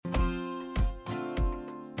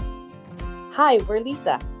Hi, we're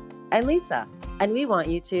Lisa. And Lisa. And we want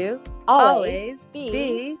you to always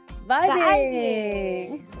be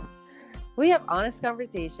vibing. We have honest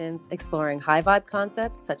conversations exploring high vibe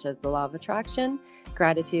concepts such as the law of attraction,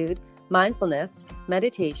 gratitude, mindfulness,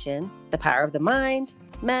 meditation, the power of the mind,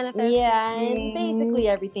 manifesting. Yeah, and basically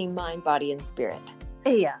everything mind, body, and spirit.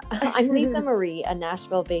 Yeah. I'm Lisa Marie, a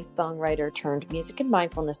Nashville-based songwriter turned music and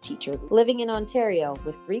mindfulness teacher living in Ontario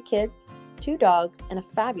with 3 kids, 2 dogs, and a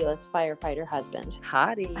fabulous firefighter husband.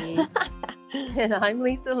 Hottie. And I'm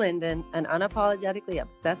Lisa Linden, an unapologetically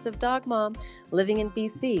obsessive dog mom living in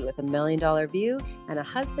BC with $1 million view and a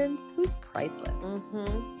husband who's priceless. Things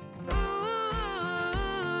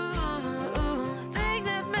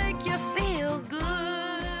that make you feel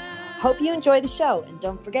good. Hope you enjoy the show, and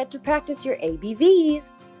don't forget to practice your ABVs.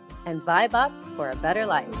 And vibe up for a better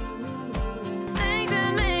life. Things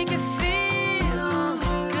that make you feel good.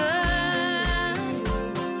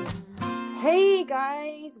 Hey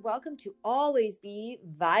guys, welcome to Always Be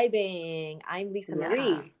Vibing. I'm Lisa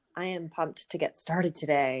Marie. I am pumped to get started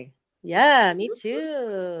today. Yeah, me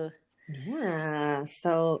too. Yeah,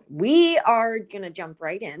 so we are going to jump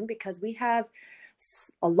right in because we have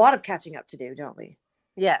a lot of catching up to do, don't we?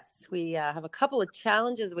 Yes, we have a couple of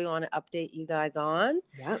challenges we want to update you guys on.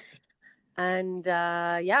 Yep. And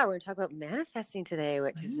we're going to talk about manifesting today,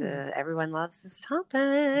 which is everyone loves this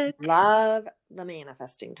topic. Love the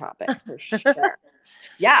manifesting topic for sure.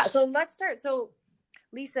 Yeah, so let's start. So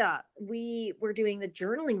Lisa, we were doing the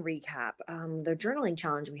journaling recap, the journaling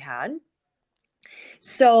challenge we had.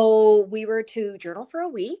 So we were to journal for a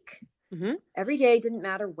week. Mm-hmm. Every day, didn't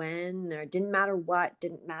matter when, or didn't matter what,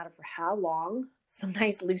 didn't matter for how long. Some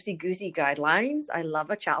nice loosey-goosey guidelines. I love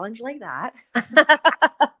a challenge like that.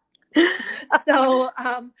 So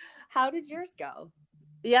how did yours go?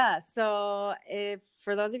 Yeah, so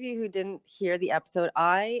for those of you who didn't hear the episode,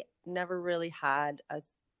 I never really had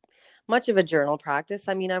much of a journal practice.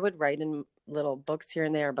 I mean, I would write in little books here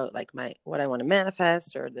and there about like what I want to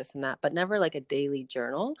manifest or this and that, but never like a daily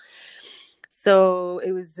journal. So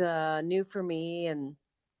it was new for me, and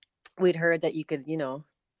we'd heard that you could,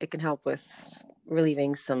 it can help with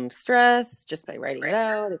relieving some stress just by writing it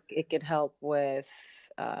out. It could help with,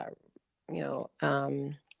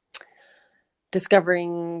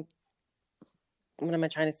 discovering, what am I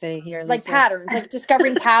trying to say here? Like Lisa? patterns, like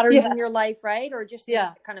discovering patterns in your life, right? Or just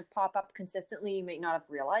kind of pop up consistently you may not have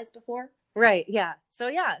realized before. Right. Yeah. So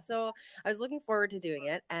I was looking forward to doing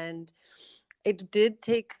it, and it did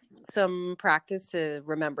take some practice to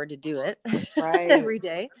remember to do it every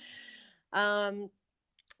day.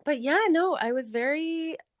 But yeah, no, I was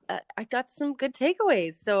I got some good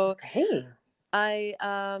takeaways. So I,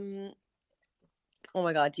 oh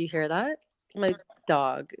my God, do you hear that? My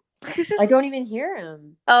dog. I don't even hear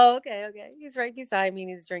him. Oh, okay. He's right beside me, and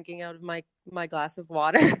he's drinking out of my glass of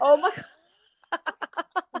water. Oh my God.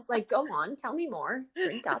 It's like, go on, tell me more.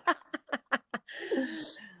 Drink up.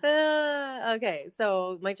 Okay,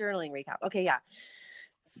 so my journaling recap. Okay, yeah.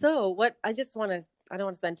 So I don't want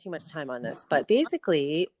to spend too much time on this, but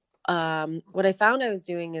basically, what I found I was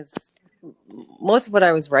doing is most of what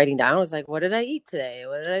I was writing down was like, what did I eat today?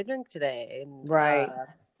 What did I drink today?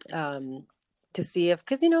 And, to see if,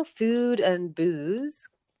 because food and booze,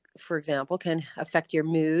 for example, can affect your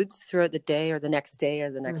moods throughout the day or the next day or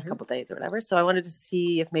the next couple days or whatever. So I wanted to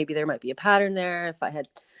see if maybe there might be a pattern there. If I had,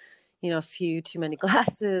 a few too many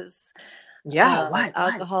glasses,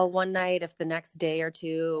 alcohol one night, if the next day or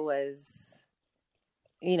two was,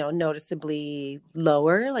 noticeably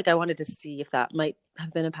lower. Like I wanted to see if that might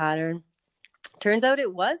have been a pattern. Turns out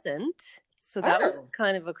it wasn't. So that was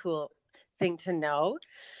kind of a cool thing to know,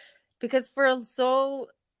 because for so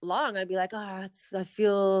long I'd be like, I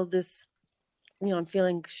feel this, I'm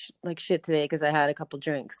feeling like shit today because I had a couple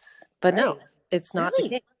drinks. But no, it's not the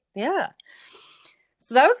case. Yeah.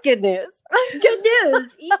 So that was good news. Good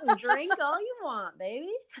news. Eat and drink all you want, baby.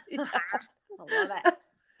 Yeah. I love it.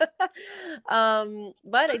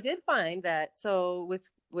 But I did find that, so with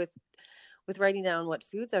writing down what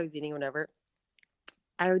foods I was eating or whatever,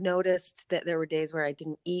 I noticed that there were days where I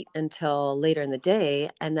didn't eat until later in the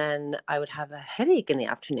day, and then I would have a headache in the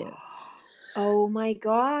afternoon. Oh my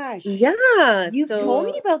gosh. Yeah. You've told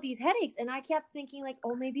me about these headaches, and I kept thinking like,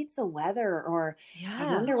 oh, maybe it's the weather, or I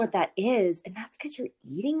wonder what that is. And that's because you're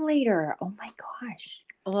eating later. Oh my gosh.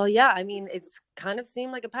 Well, yeah. I mean, it's kind of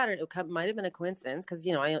seemed like a pattern. It might have been a coincidence because,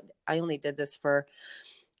 I only did this for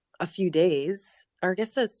a few days, or I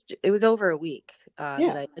guess it was over a week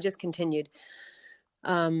that I just continued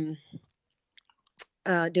doing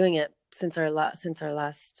it since our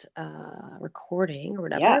last recording or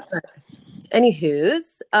whatever. Yeah. But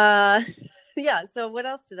anywho's, so what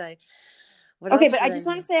else did I? What Okay, else but I did just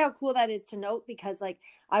want to say how cool that is to note, because like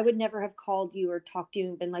I would never have called you or talked to you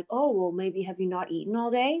and been like, oh, well, maybe have you not eaten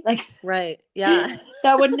all day? Like Right. Yeah.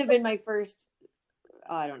 that wouldn't have been my first,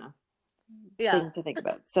 I don't know, Yeah. thing to think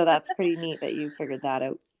about. So that's pretty neat that you figured that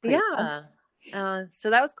out. Pretty well. Yeah.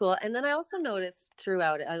 So that was cool. And then I also noticed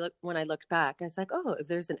throughout it, when I looked back, I was like, oh,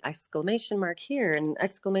 there's an exclamation mark here and an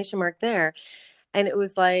exclamation mark there. And it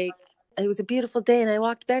was like, it was a beautiful day and I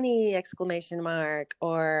walked Benny, exclamation mark.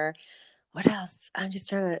 Or what else? I'm just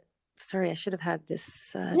trying to, sorry, I should have had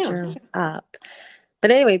this Yeah. journal up.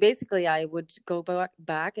 But anyway, basically I would go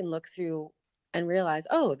back and look through and realize,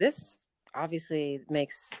 oh, this obviously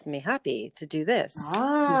makes me happy to do this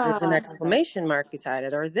because there's an Ah. exclamation mark beside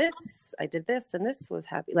it, or this, I did this and this was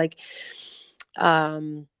happy. Like,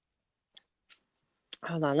 hold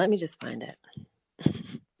on, let me just find it.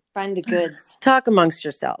 Find the goods. Talk amongst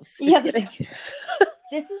yourselves. Just Yeah, kidding.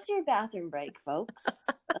 This is your bathroom break, folks.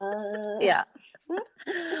 Yeah.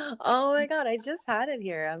 Oh my God, I just had it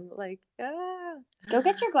here. I'm like, Go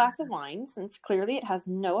get your glass of wine, since clearly it has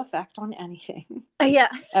no effect on anything. yeah.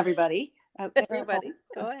 Everybody. out there at Everybody, home.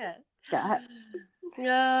 go ahead. Go ahead.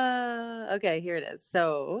 Okay, here it is.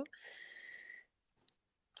 So,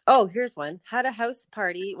 oh, here's one. Had a house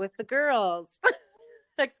party with the girls!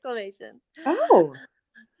 Exclamation. Oh,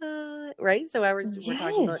 Right. So we're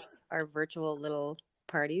talking about yes. our virtual little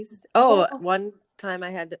parties. Oh, Oh. one time I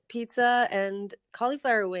had pizza and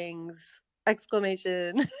cauliflower wings!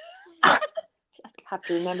 Exclamation. Have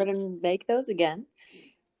to remember to make those again.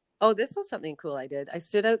 Oh, this was something cool I did. I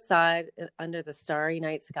stood outside under the starry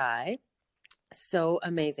night sky. So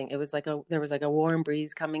amazing. It was like there was like a warm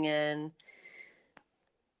breeze coming in.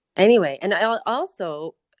 Anyway, and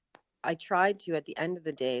I tried to, at the end of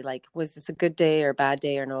the day, like, was this a good day or a bad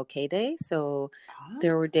day or an okay day? So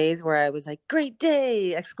there were days where I was like, great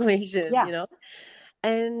day! Exclamation, Yeah. you know?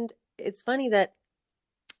 And it's funny that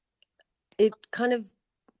it kind of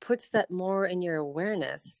puts that more in your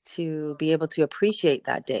awareness to be able to appreciate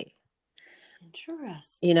that day,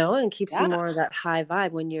 Interesting. you know, and keeps Yeah. you more of that high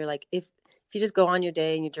vibe when you're like, if you just go on your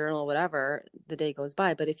day and you journal, whatever, the day goes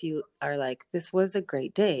by. But if you are like, this was a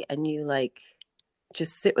great day, and you like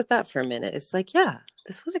just sit with that for a minute, it's like, yeah,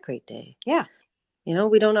 this was a great day. Yeah. You know,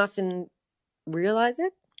 we don't often realize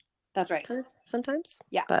it That's right. sometimes.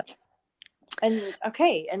 Yeah. But And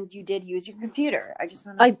okay, and you did use your computer. I just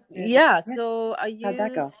want to. So I used, How'd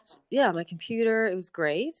that go? Yeah, my computer. It was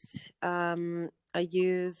great. I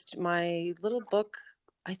used my little book,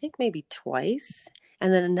 I think maybe twice.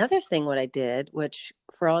 And then another thing, what I did, which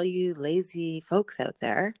for all you lazy folks out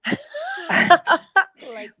there,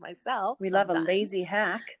 like myself, We love a sometimes, lazy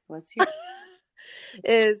hack. Let's hear.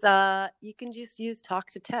 is you can just use talk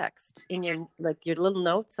to text in your little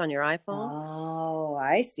notes on your iPhone. Oh,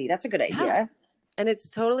 I see. That's a good idea. Yeah. And it's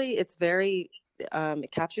very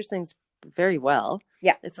it captures things very well.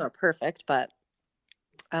 Yeah. It's not perfect, but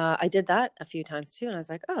I did that a few times too, and I was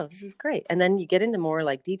like, oh, this is great. And then you get into more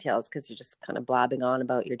like details because you're just kind of blabbing on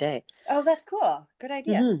about your day. Oh, that's cool. Good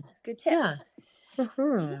idea. Mhm. Good tip. Yeah.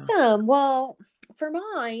 Awesome. Well, for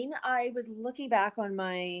mine, I was looking back on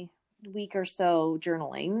my week or so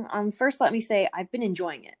journaling. First, let me say I've been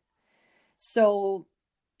enjoying it. So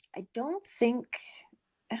I don't think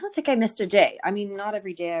I missed a day. I mean, not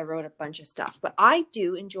every day I wrote a bunch of stuff, but I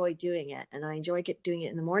do enjoy doing it, and I enjoy doing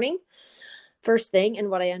it in the morning, first thing. And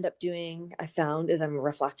what I end up doing, I found, is I'm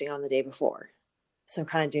reflecting on the day before. So I'm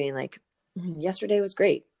kind of doing like, yesterday was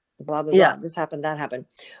great, blah, blah, Yeah. blah. This happened, that happened.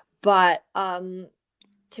 But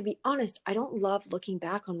to be honest, I don't love looking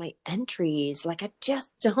back on my entries. Like, I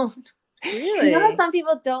just don't. Really? You know how some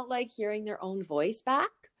people don't like hearing their own voice back?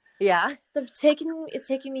 Yeah. So it's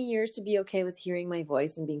taken me years to be okay with hearing my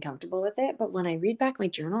voice and being comfortable with it. But when I read back my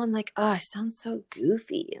journal, I'm like, oh, I sound so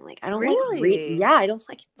goofy. And like, I don't Really? yeah, I don't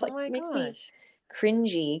like, it's Oh like, my it makes me gosh.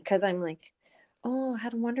 cringy because I'm like, oh, I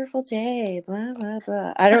had a wonderful day, blah, blah,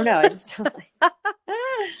 blah. I don't know. I just don't like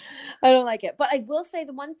I don't like it. But I will say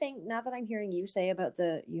the one thing, now that I'm hearing you say about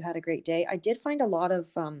you had a great day, I did find a lot of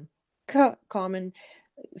common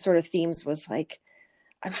sort of themes was like,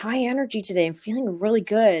 I'm high energy today. I'm feeling really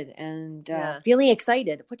good and feeling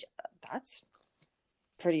excited, which that's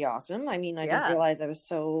pretty awesome. I mean, I didn't realize I was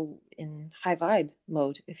so in high vibe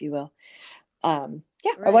mode, if you will. I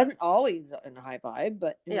wasn't always in a high vibe,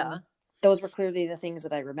 but those were clearly the things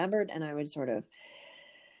that I remembered, and I would sort of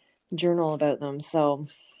journal about them. So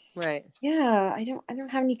right. Yeah, I don't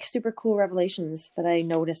have any super cool revelations that I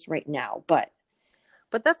noticed right now, but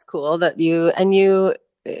that's cool that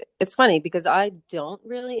it's funny because I don't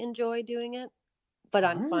really enjoy doing it, but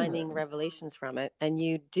I'm finding revelations from it, and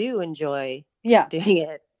you do enjoy doing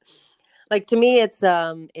it. Like to me, it's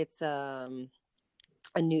a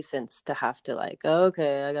nuisance to have to like,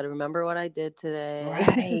 okay, I got to remember what I did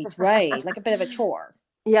today. Right. Like a bit of a chore.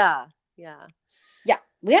 Yeah.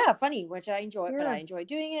 Yeah, funny, which I enjoy, but I Yeah. enjoy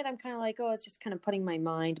doing it. I'm kind of like, oh, it's just kind of putting my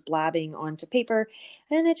mind blabbing onto paper,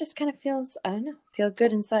 and it just kind of feels, I don't know, feel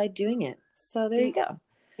good inside doing it. So there Do you go.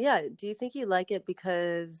 Yeah. Do you think you like it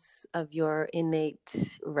because of your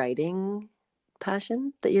innate writing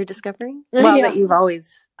passion that you're discovering? Well, Yeah. that you've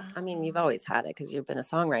always, I mean, you've always had it because you've been a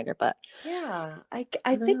songwriter, but Yeah, I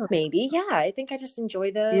I think don't know. maybe. Yeah, I think I just enjoy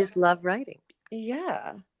You the, just love writing.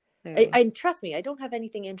 yeah. Very. I trust me, I don't have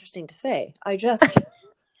anything interesting to say. I just,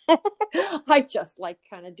 I just like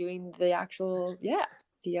kind of doing the actual,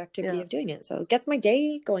 the activity Yeah. of doing it. So it gets my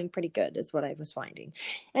day going pretty good, is what I was finding.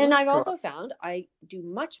 And That's I've cool. also found I do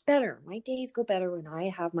much better. My days go better when I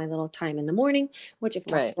have my little time in the morning, which I've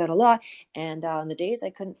talked Right. about a lot. And on the days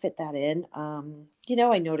I couldn't fit that in,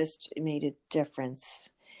 I noticed it made a difference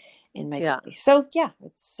in my Yeah. day. So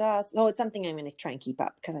it's something I'm going to try and keep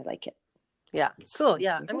up because I like it. Yeah. Cool.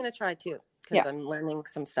 Yeah. I'm going to try too because Yeah. I'm learning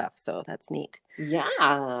some stuff. So that's neat.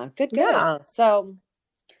 Yeah, good. Yeah. So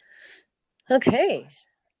Okay.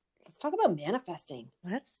 let's talk about manifesting.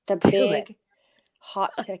 Let's The do big it.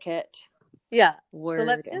 hot ticket Yeah. word. So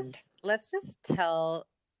let's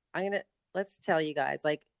tell you guys,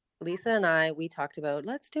 like Lisa and I, we talked about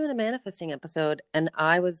let's do a manifesting episode, and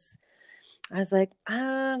I was like,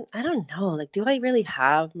 I don't know, like, do I really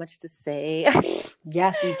have much to say?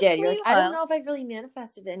 Yes, you did. You're like, I don't Meanwhile- know if I've really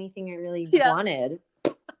manifested anything I really Yeah. wanted.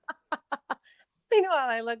 Meanwhile,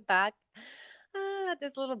 I look back at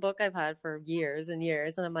this little book I've had for years and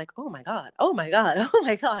years, and I'm like, oh my God, oh my God, oh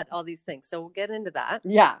my God, all these things. So we'll get into that.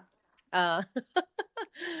 Yeah.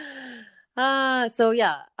 So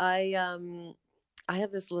yeah, I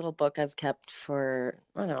have this little book I've kept for,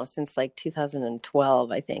 I don't know, since like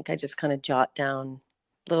 2012, I think. I just kind of jot down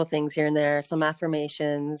little things here and there, some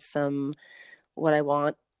affirmations, some what I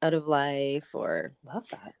want out of life, or Love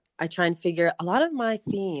that. I try and figure a lot of my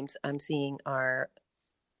themes I'm seeing are,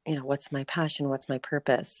 what's my passion? What's my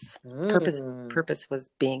purpose? Purpose was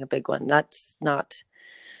being a big one. That's not,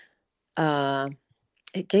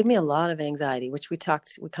 it gave me a lot of anxiety, which we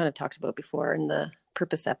kind of talked about before in the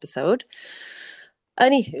purpose episode.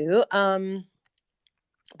 Anywho,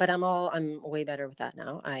 but I'm way better with that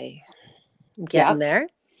now. I'm getting there.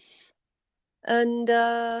 And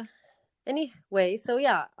anyway, so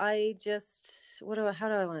yeah, I just how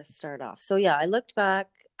do I want to start off? So yeah, I looked back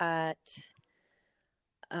at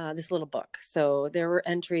this little book. So there were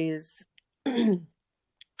entries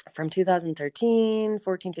from 2013,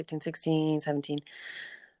 14, 15, 16, 17.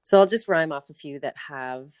 So I'll just rhyme off a few that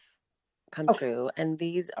have come true. And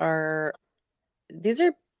these are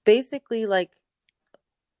basically like,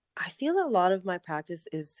 I feel a lot of my practice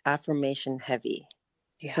is affirmation heavy.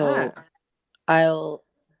 Yeah. So I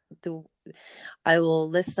will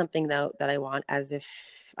list something out that I want as if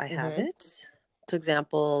I have it. For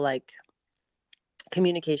example, like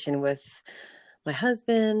communication with my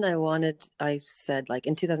husband. I said, like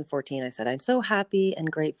in 2014, I said, I'm so happy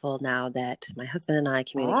and grateful now that my husband and I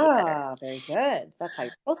communicate better. Very good. That's how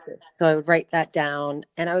you posted. So I would write that down,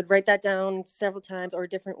 and I would write that down several times or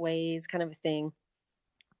different ways, kind of a thing.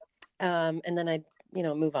 And then I'd,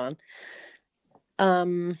 move on.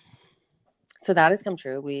 So that has come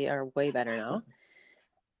true. We are way better now.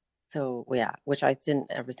 So yeah, which I didn't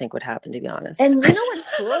ever think would happen, to be honest. And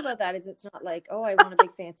what's cool about that is it's not like, oh, I want a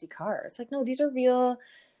big fancy car. It's like, no, these are real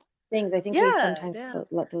things. I think we sometimes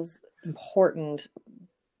let those important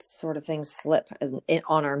sort of things slip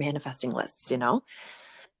on our manifesting lists,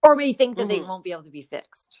 or we think that they won't be able to be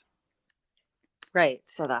fixed. Right.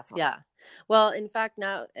 So that's all. Yeah. Well, in fact,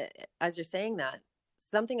 now as you're saying that,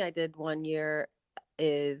 something I did one year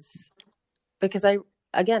is because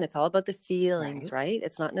again, it's all about the feelings, right?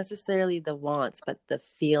 It's not necessarily the wants, but the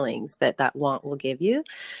feelings that want will give you.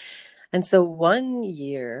 And so one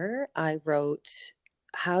year I wrote,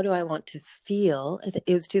 how do I want to feel?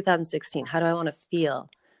 It was 2016. How do I want to feel?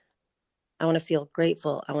 I want to feel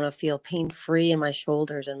grateful. I want to feel pain-free in my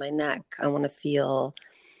shoulders and my neck. I want to feel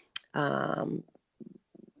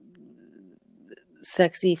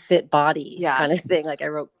sexy, fit body kind of thing. Like I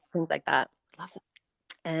wrote things like that. Love it.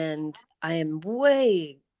 And I am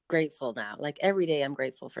way grateful now. Like every day I'm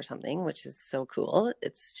grateful for something, which is so cool.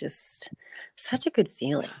 It's just such a good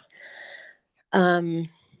feeling. And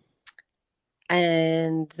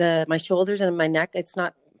my shoulders and my neck, it's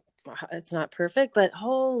not perfect, but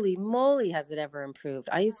holy moly, has it ever improved.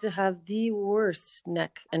 I used to have the worst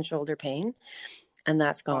neck and shoulder pain, and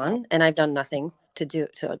that's gone. And I've done nothing to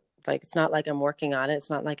Like, it's not like I'm working on it. It's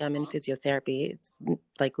not like I'm in physiotherapy. It's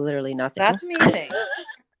like literally nothing. That's amazing.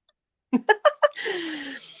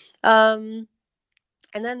 And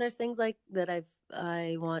then there's things like that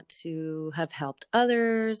I want to have helped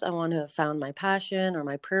others. I want to have found my passion or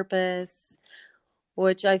my purpose,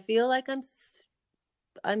 which I feel like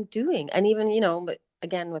I'm doing. And even, you know, but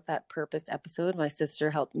again, with that purpose episode, my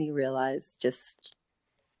sister helped me realize just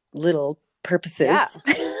little purposes. Yeah.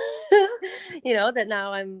 You know, that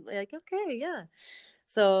now I'm like, okay, yeah.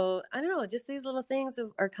 So I don't know, just these little things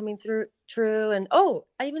are coming through true. And oh,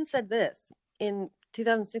 I even said this in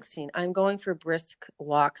 2016, I'm going for brisk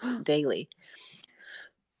walks daily,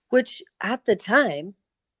 which at the time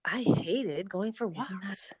I hated going for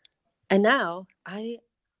walks. And now I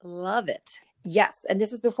love it. Yes, and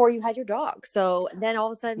this is before you had your dog. So then all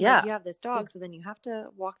of a sudden, like, Yeah. you have this dog, so then you have to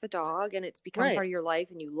walk the dog, and it's become Right. part of your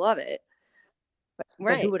life, and you love it. But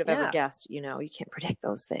Right. who would have ever Yeah. guessed? You know, you can't predict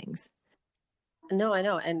those things. No, I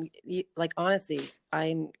know. And like, honestly,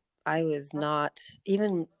 I was not,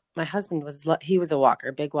 even my husband was, he was a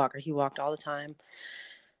walker, big walker. He walked all the time.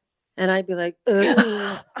 And I'd be like,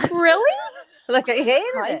 ugh. Really? Like, I hated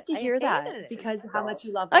Surprised it. to hear that hated it. because how much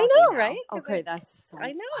you love I walking know, now. right? 'Cause Okay, that's so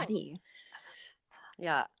I know. funny.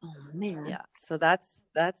 Yeah. Oh man. Yeah. So that's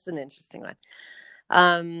an interesting one.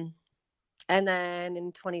 And then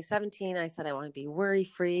in 2017, I said I want to be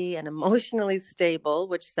worry-free and emotionally stable,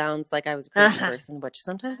 which sounds like I was a crazy person, which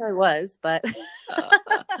sometimes I was, but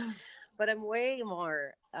but I'm way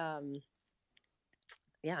more I'm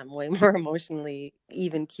way more emotionally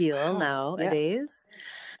even keel Wow. nowadays.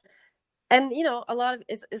 And you know, a lot of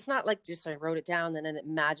it's not like just I wrote it down and then it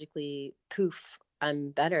magically poof, I'm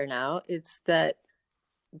better now. It's that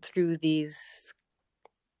through these,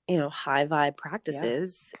 you know, high vibe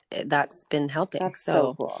practices, that's been helping. That's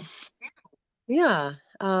so cool. Yeah.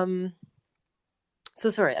 So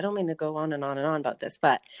sorry, I don't mean to go on and on and on about this,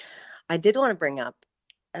 but I did want to bring up,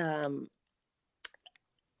 in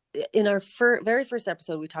our very first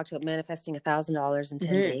episode, we talked about manifesting $1,000 in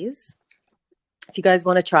 10 days. If you guys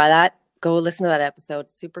want to try that, go listen to that episode.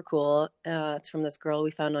 It's super cool. It's from this girl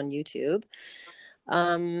we found on YouTube.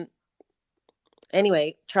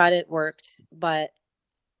 Anyway, tried it, worked. But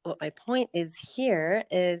what my point is here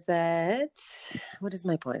is that, what is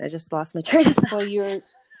my point? I just lost my train of thought. Well, you're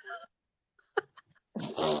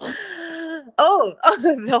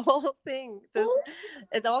the whole thing.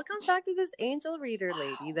 It all comes back to this angel reader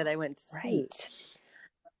lady that I went to see.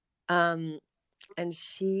 And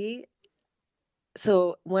she,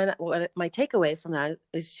 so what my takeaway from that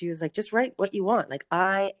is she was like, just write what you want. Like,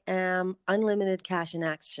 I am unlimited cash in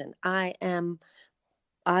action. I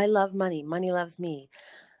love money. Money loves me.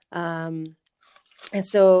 And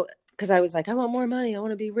so, because I was like, I want more money. I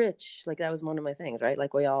want to be rich. Like, that was one of my things, right?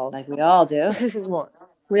 Like we all do.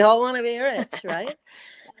 We all want to be rich, right?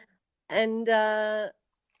 And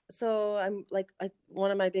so I'm like,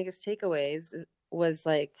 one of my biggest takeaways was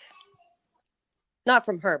like, not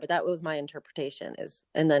from her, but that was my interpretation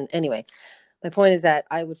and then anyway, my point is that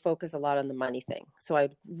I would focus a lot on the money thing. So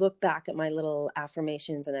I'd look back at my little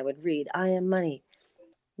affirmations and I would read, I am money,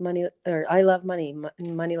 or I love money.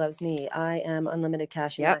 Money loves me. I am unlimited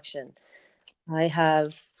cash in action. I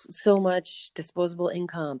have so much disposable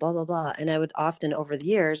income, blah, blah, blah. And I would often over the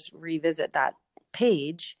years revisit that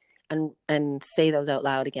page and say those out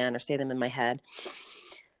loud again or say them in my head.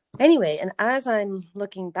 Anyway, and as I'm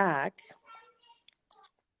looking back,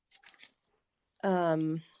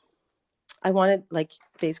 I wanted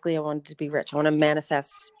to be rich. I want to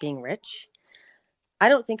manifest being rich. I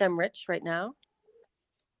don't think I'm rich right now,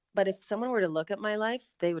 but if someone were to look at my life,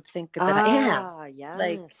 they would think that I am.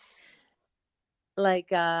 Yes.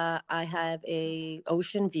 Like I have a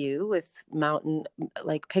ocean view with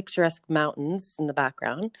picturesque mountains in the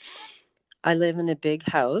background. I live in a big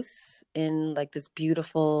house in like this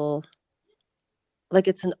beautiful, like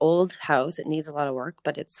it's an old house. It needs a lot of work,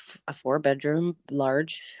 but it's a 4-bedroom,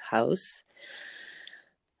 large house,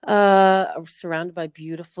 surrounded by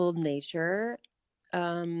beautiful nature.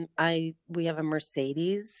 We have a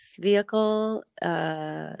Mercedes vehicle.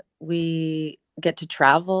 We get to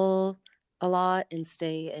travel a lot and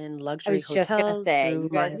stay in luxury hotels. Just gonna say, you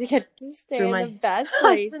guys get to stay in the best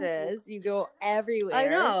places. You go everywhere. I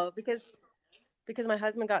know, because my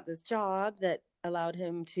husband got this job that allowed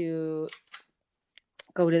him to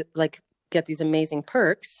go to get these amazing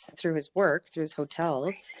perks through his work, through his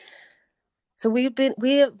hotels. So we've been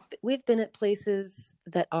at places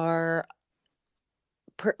that are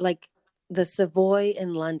like the Savoy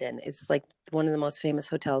in London is like one of the most famous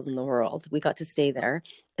hotels in the world. We got to stay there.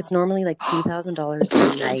 It's normally like $2,000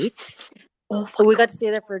 a night. But we got to stay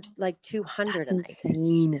there for like $200 a night.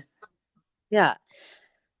 Insane. Yeah.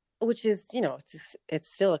 Which is, it's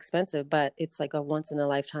still expensive, but it's like a once in a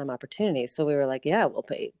lifetime opportunity. So we were like, yeah, we'll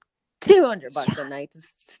pay $200 Yeah. a night to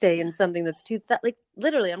stay in something that's like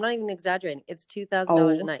literally, I'm not even exaggerating. It's $2,000 a Oh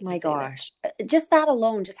night my to stay there. gosh. Just that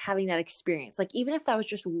alone, just having that experience. Like even if that was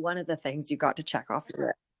just one of the things you got to check off your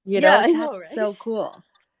list, Yeah, I that's know, right? so cool.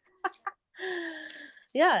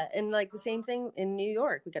 Yeah, and like the same thing in New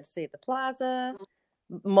York. We got to stay at the Plaza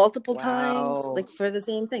multiple times, Wow. like for the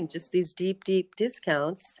same thing, just these deep, deep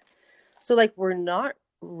discounts. So like we're not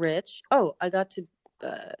rich. Oh, I got to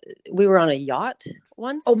we were on a yacht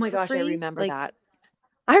once. Oh my for gosh, I free. remember Like, that.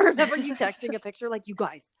 I remember you texting a picture like, you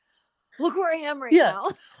guys, look where I am right Yeah. now.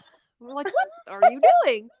 We're like, what are you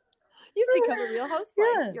doing? You've become a real housewife.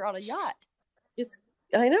 Yeah. You're on a yacht.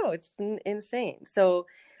 I know, it's insane. So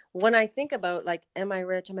when I think about like, am I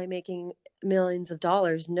rich? Am I making millions of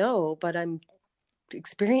dollars? No, but I'm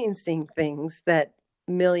experiencing things that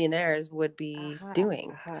millionaires would be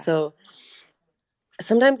doing. So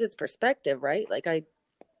sometimes it's perspective, right? Like I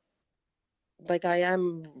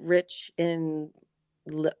am rich in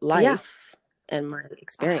life and my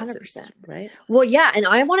experiences, 100%. right? Well, yeah, and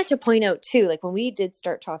I wanted to point out too, like when we did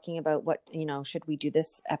start talking about what, should we do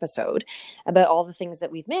this episode about all the things that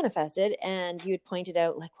we've manifested, and you had pointed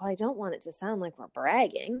out like, well, I don't want it to sound like we're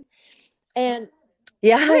bragging. And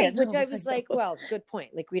Yeah, right, I know, which I was like, well, good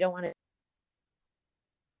point. Like we don't want to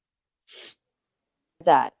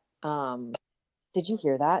that. Did you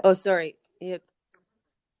hear that? Oh, sorry.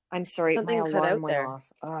 I'm sorry, Something my cut alarm out went there.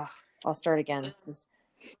 off. Ugh, I'll start again.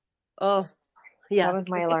 Oh, yeah. That was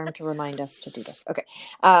my alarm to remind us to do this. Okay.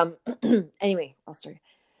 Anyway, I'll start.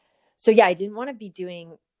 So yeah, I didn't want to be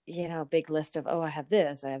doing, a big list of, oh, I have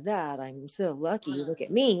this, I have that. I'm so lucky. Look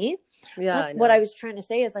at me. Yeah. But what I was trying to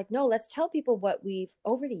say is like, no, let's tell people what we've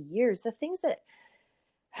over the years, the things that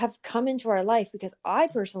have come into our life, because I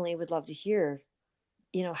personally would love to hear,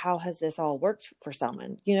 how has this all worked for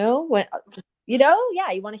someone, when,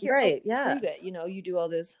 yeah, you want to hear, right. oh, Yeah. prove it, you do all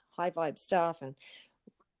this high vibe stuff and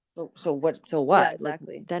so what, Yeah,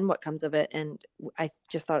 exactly. like, then what comes of it? And I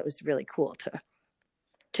just thought it was really cool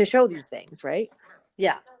to show these things, right?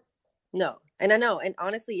 Yeah. No. And I know. And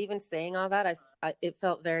honestly, even saying all that, it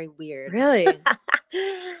felt very weird. Really?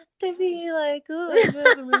 To be like, oh, I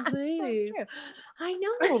drive a Mercedes. So I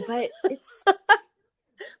know, but it's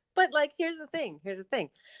But like, here's the thing.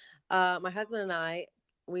 My husband and I,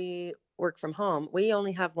 we work from home. We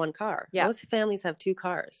only have one car. Yeah. Most families have two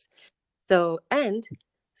cars. So we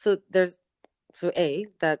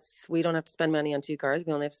don't have to spend money on two cars.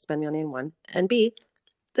 We only have to spend money on one. And B,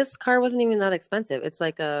 this car wasn't even that expensive. It's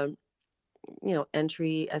like a,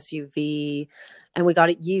 entry SUV, and we got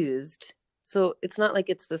it used. So it's not like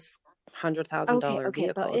it's this $100,000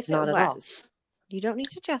 vehicle. But It's if not it at all. was, you don't need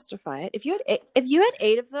to justify it. If you had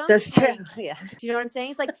 8 of them, That's true. like, Yeah. do you know what I'm saying?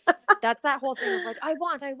 It's like that's that whole thing of like, I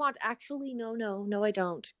want. Actually, no, I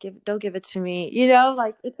don't. Don't give it to me.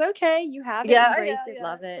 Like it's okay. You have it, embrace it,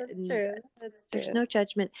 love it. That's true. There's no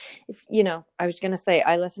judgment. If I was gonna say,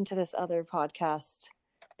 I listened to this other podcast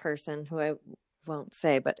person who I won't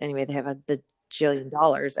say, but anyway, they have a bajillion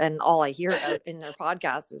dollars, and all I hear about in their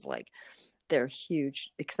podcast is like their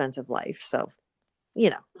huge, expensive life. So,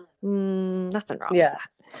 nothing wrong with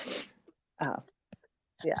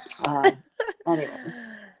that. Anyway.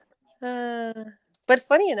 But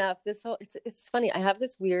funny enough, it's funny. I have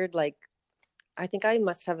this weird, like, I think I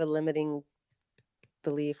must have a limiting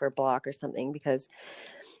belief or block or something, because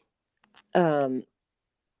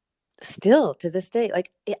still to this day, like,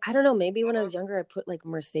 I don't know, maybe when I was younger I put like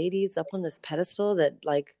Mercedes up on this pedestal that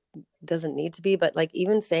like doesn't need to be, but like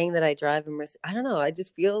even saying that I drive a Mercedes, I don't know, I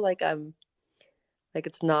just feel like I'm like,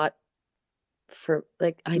 it's not for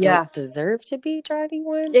like, I don't deserve to be driving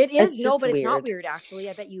one. It is. It's No, just but weird. it's not weird, actually.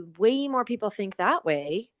 I bet you way more people think that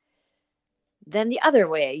way than the other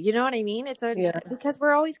way. You know what I mean? It's because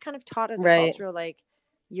we're always kind of taught as a culture, like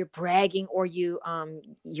you're bragging or you're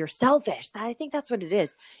selfish. I think that's what it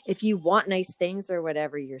is. If you want nice things or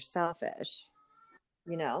whatever, you're selfish.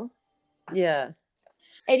 Yeah.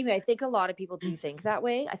 Anyway, I think a lot of people do think that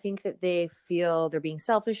way. I think that they feel they're being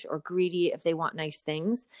selfish or greedy if they want nice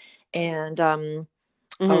things. And oh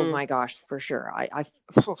my gosh, for sure.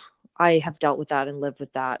 I have dealt with that and lived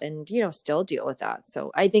with that and, still deal with that.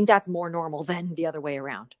 So I think that's more normal than the other way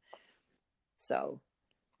around. So.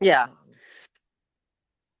 Yeah.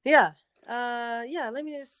 Yeah. I'm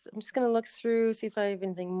just going to look through, see if I have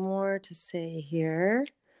anything more to say here.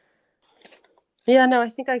 Yeah, no, I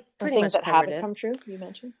think I pretty things much that covered haven't it. come true, you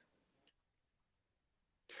mentioned.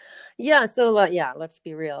 Yeah, so let's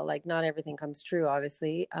be real. Like, not everything comes true,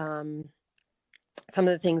 obviously. some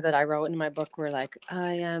of the things that I wrote in my book were like,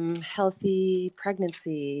 I am healthy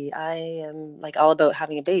pregnancy. I am like all about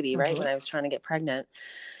having a baby, right? When I was trying to get pregnant,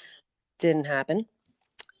 didn't happen.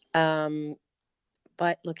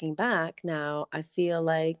 But looking back now, I feel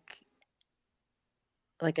like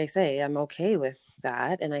I say, I'm okay with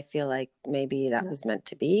that. And I feel like maybe that was meant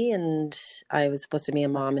to be. And I was supposed to be a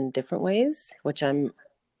mom in different ways, which I'm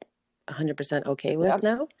 100% okay with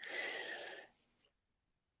now.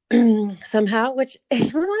 Somehow, which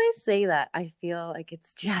even when I say that, I feel like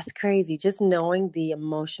it's just crazy. Just knowing the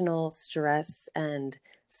emotional stress and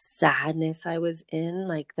sadness I was in,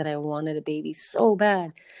 like that I wanted a baby so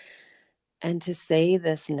bad. And to say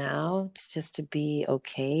this now, just to be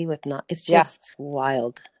okay with not, it's just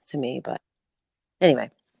wild to me. But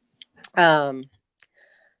anyway, another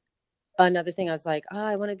thing I was like,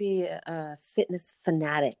 I want to be a fitness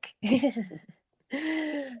fanatic,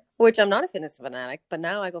 which I'm not a fitness fanatic, but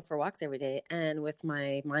now I go for walks every day. And with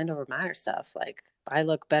my mind over matter stuff, like I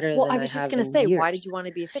look better than I have in years. Well, I was just going to say, why did you want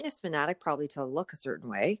to be a fitness fanatic? Probably to look a certain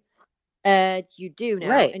way. And you do now.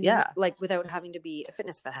 Right, and yeah. like without having to be a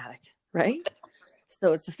fitness fanatic, right?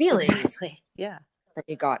 So it's the feeling Exactly. Yeah. that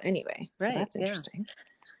you got anyway. So Right, that's interesting.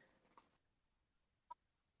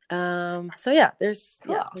 So yeah, there's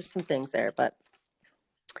some things there, but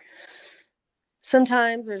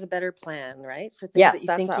sometimes there's a better plan, right? For things that you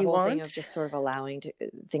think you want. Thing of just sort of allowing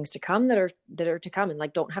things to come that are to come, and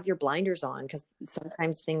like don't have your blinders on, because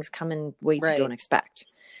sometimes things come in ways you don't expect,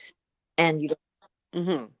 and you don't.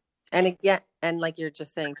 Mm-hmm. And again, and like you're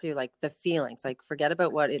just saying too, like the feelings, like forget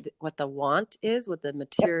about what the want is, what the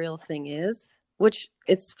material thing is, which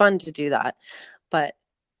it's fun to do that, but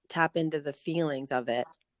tap into the feelings of it,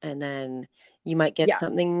 and then you might get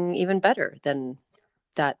something even better than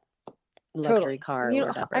that luxury car or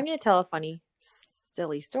whatever. I'm going to tell a funny,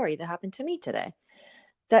 silly story that happened to me today.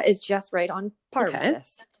 That is just right on par with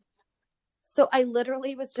this. So I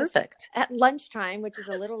literally was just at lunchtime, which is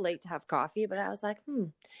a little late to have coffee, but I was like,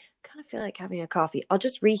 kind of feel like having a coffee. I'll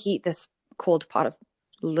just reheat this cold pot of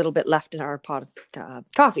little bit left in our pot of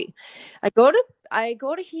coffee. I go to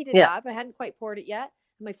heat it up. I hadn't quite poured it yet.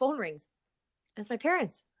 And my phone rings. It's my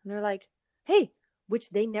parents. And they're like, hey, which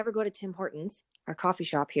they never go to Tim Hortons, our coffee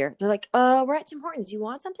shop here. They're like, we're at Tim Hortons. Do you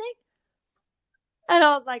want something? And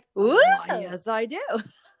I was like, yes, I do.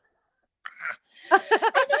 And then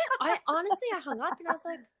I hung up and I was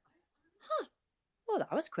like, well,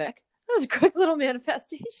 that was quick. That was a quick little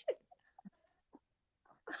manifestation.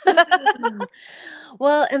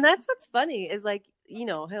 Well, and that's what's funny is like, you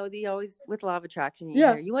know, how you always with law of attraction, you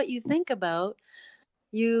hear what you think about,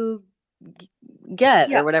 you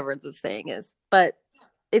get or whatever the saying is. But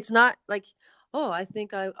it's not like, I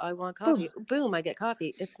think I want coffee. Boom, I get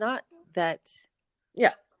coffee. It's not that.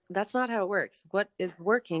 Yeah, that's not how it works. What is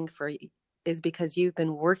working for you is because you've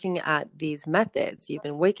been working at these methods. You've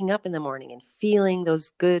been waking up in the morning and feeling those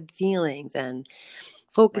good feelings and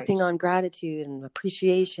focusing on gratitude and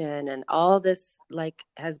appreciation, and all this like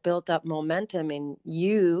has built up momentum in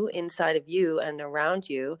you, inside of you and around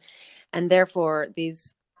you. And therefore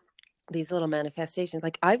these little manifestations,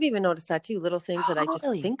 like I've even noticed that too, little things that I just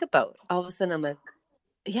think about. All of a sudden I'm like,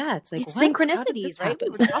 it's like synchronicities, right? We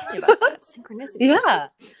were talking about that. Synchronicities.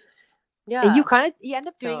 Yeah. And you end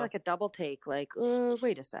up doing like a double take, like,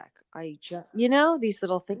 wait a sec. These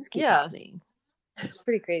little things keep happening. It's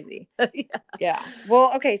pretty crazy. Yeah.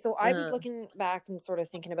 Well, okay. So I was looking back and sort of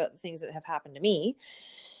thinking about the things that have happened to me,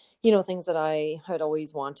 things that I had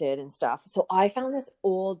always wanted and stuff. So I found this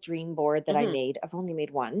old dream board that I made. I've only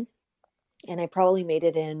made one. And I probably made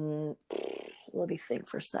it in, let me think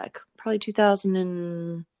for a sec, probably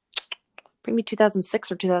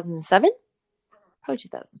 2006 or 2007. Probably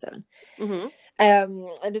 2007. And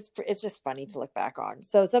it's just funny to look back on.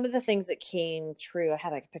 So some of the things that came true, I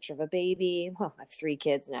had like a picture of a baby. Well, I have 3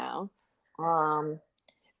 kids now.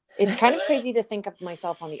 It's kind of crazy to think of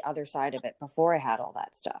myself on the other side of it before I had all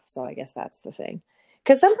that stuff. So I guess that's the thing.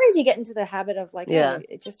 Because sometimes you get into the habit of like,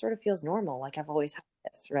 it just sort of feels normal. Like I've always had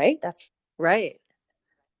this, right? That's right.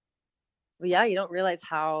 Well, yeah, you don't realize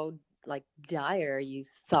how like dire you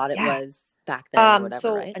thought it was back then or whatever,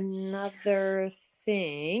 so right? Another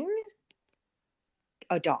thing,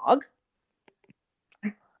 a dog.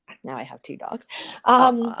 Now I have 2 dogs.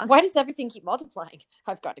 Why does everything keep multiplying?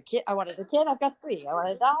 I've got a kid. I wanted a kid. I've got 3. I want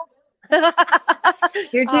a dog.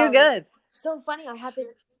 You're too good. So funny. I had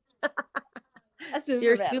this.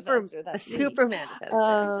 You're super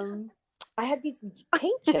manifester. I had these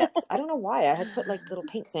paint chips. I don't know why. I had put like little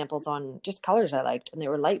paint samples on just colors I liked, and they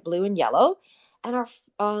were light blue and yellow. And our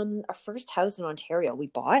first house in Ontario we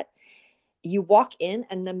bought, you walk in,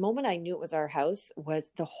 and the moment I knew it was our house was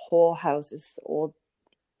the whole house is old,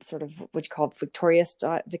 sort of what you call Victorian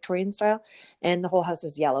style, and the whole house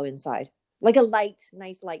was yellow inside, like a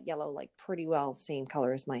nice light yellow, like pretty well the same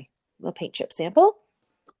color as my little paint chip sample.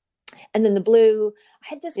 And then the blue, I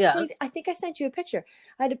had this crazy, I think I sent you a picture.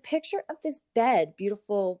 I had a picture of this bed,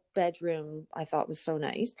 beautiful bedroom, I thought was so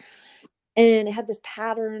nice. And it had this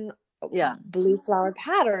pattern, blue flower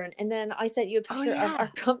pattern. And then I sent you a picture of our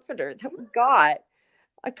comforter that we got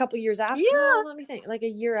a couple years after. No, let me think. Like a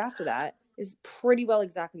year after that is pretty well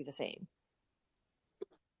exactly the same.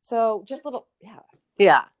 So just little,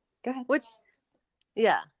 Yeah. Go ahead. Which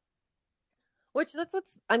that's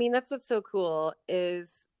what's so cool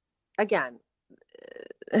is, again,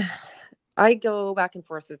 I go back and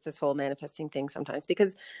forth with this whole manifesting thing sometimes,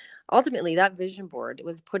 because ultimately that vision board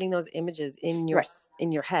was putting those images in your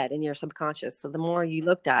head, in your subconscious. So the more you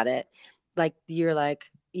looked at it, like you're like,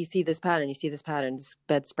 you see this pattern, this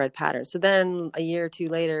bedspread pattern. So then a year or two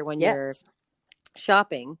later, when you're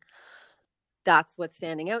shopping, that's what's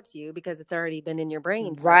standing out to you because it's already been in your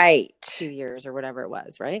brain for 2 years or whatever it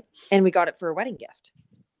was, right? And we got it for a wedding gift.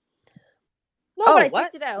 No, but I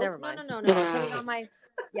picked it out. Never mind. No. I put it on my,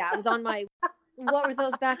 it was on my, what were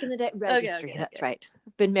those back in the day? Registry. Okay, that's right.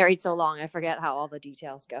 I've been married so long, I forget how all the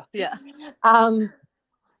details go. Yeah. And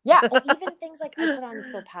even things like I put on the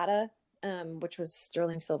Silpata, which was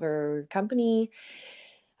Sterling Silver Company.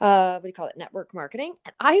 What do you call it? Network marketing.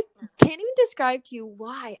 And I can't even describe to you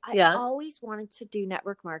why. I always wanted to do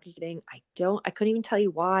network marketing. I couldn't even tell you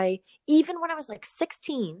why. Even when I was like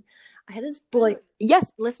 16, I had this boy.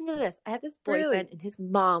 Yes, listen to this. I had this boyfriend and his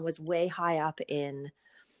mom was way high up in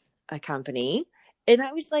a company. And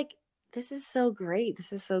I was like, this is so great.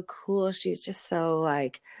 This is so cool. She was just so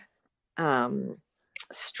like,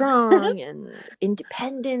 strong and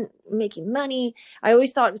independent, making money. I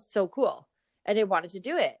always thought it was so cool. And I wanted to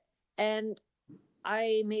do it. And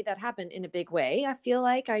I made that happen in a big way. I feel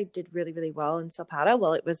like I did really, really well in Silpata.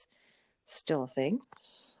 Well, it was still a thing.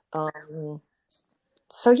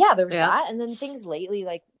 So there was that. And then things lately,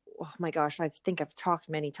 like, oh my gosh, I think I've talked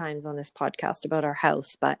many times on this podcast about our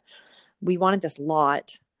house, but we wanted this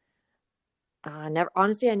lot. I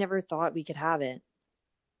never thought we could have it.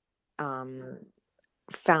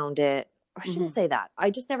 Found it. I shouldn't say that. I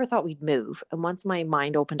just never thought we'd move. And once my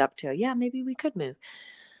mind opened up to, maybe we could move.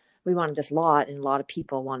 We wanted this lot, and a lot of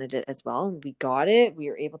people wanted it as well. And we got it. We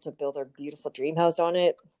were able to build our beautiful dream house on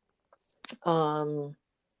it. Little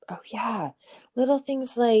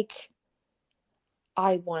things like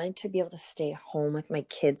I wanted to be able to stay home with my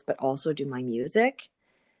kids, but also do my music.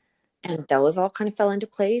 And those all kind of fell into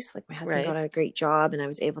place. Like my husband got a great job, and I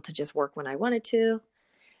was able to just work when I wanted to.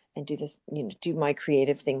 And do this, do my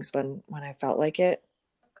creative things when I felt like it.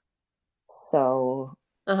 So,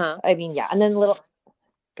 I mean, and then go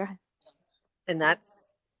ahead. And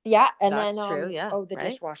that's and that's then true. the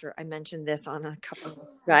dishwasher. I mentioned this on a couple.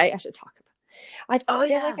 Right, I should talk about. I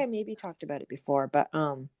feel like I maybe talked about it before, but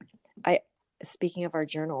speaking of our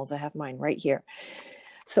journals, I have mine right here.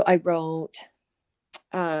 So I wrote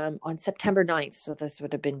on September 9th. So this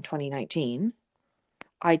would have been 2019.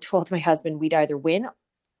 I told my husband we'd either win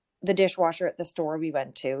the dishwasher at the store we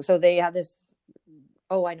went to. So they had this,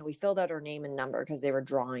 we filled out our name and number because they were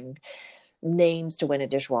drawing names to win a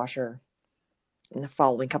dishwasher in the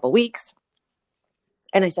following couple weeks.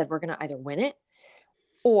 And I said, we're going to either win it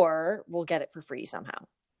or we'll get it for free somehow.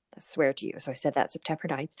 I swear to you. So I said that September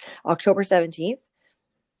 9th. October 17th,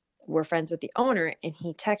 we're friends with the owner, and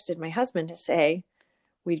he texted my husband to say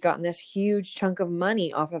we'd gotten this huge chunk of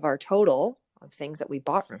money off of our total of things that we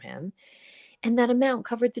bought from him. And that amount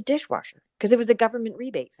covered the dishwasher because it was a government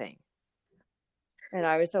rebate thing. And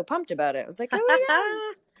I was so pumped about it. I was like, oh my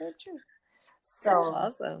God. So true. So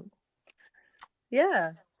that's awesome.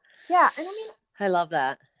 Yeah. Yeah. And I mean, I love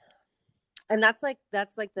that. And that's like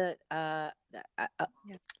the,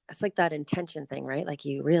 it's like that intention thing, right? Like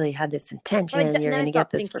you really had this intention, you're going to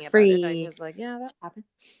get this for free. I was like, that happened.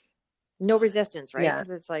 No resistance, right?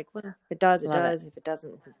 Because it's like, well, if it does, it does. If it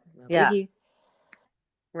doesn't, right.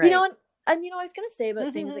 And I was going to say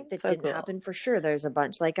about things like that didn't happen for sure. There's a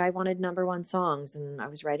bunch. Like I wanted #1 songs, and I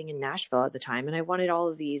was writing in Nashville at the time, and I wanted all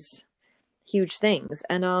of these huge things.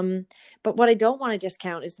 And but what I don't want to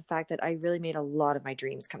discount is the fact that I really made a lot of my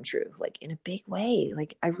dreams come true, like in a big way.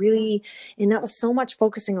 Like I really, and that was so much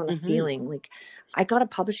focusing on the feeling. Like I got a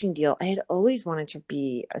publishing deal. I had always wanted to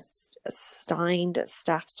be a signed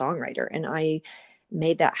staff songwriter, and I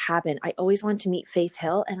made that happen. I always wanted to meet Faith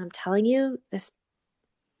Hill, and I'm telling you, this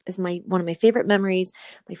is one of my favorite memories.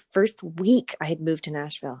 My first week I had moved to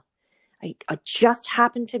Nashville. I just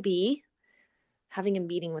happened to be having a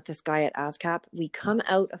meeting with this guy at ASCAP. We come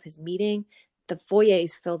out of his meeting, the foyer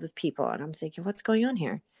is filled with people, and I'm thinking, what's going on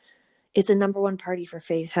here? It's a number one party for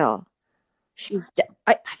Faith Hill. Have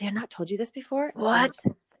I not told you this before? What?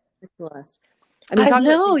 Ridiculous. I talking about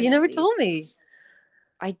know, you never synchronicities. told me.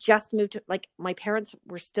 I just moved to, like, my parents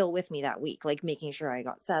were still with me that week, like making sure I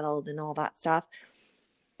got settled and all that stuff.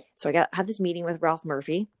 So I had this meeting with Ralph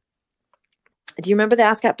Murphy. Do you remember the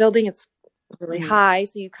ASCAP building? It's really high,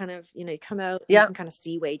 so you kind of, you come out, you can kind of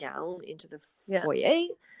see way down into the foyer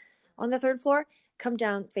on the third floor. Come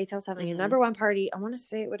down, Faith Hill's having a number one party. I want to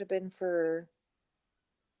say it would have been for,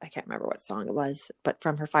 I can't remember what song it was, but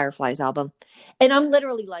from her Fireflies album. And I'm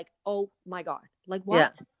literally like, oh my God, like what?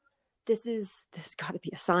 Yeah. This has got to be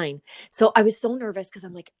a sign. So I was so nervous because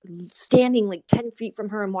I'm like standing like 10 feet from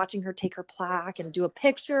her and watching her take her plaque and do a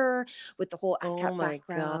picture with the whole ASCAP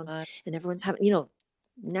background. God. And everyone's having,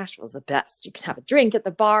 Nashville's the best. You can have a drink at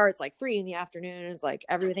the bar. It's like 3 PM. It's like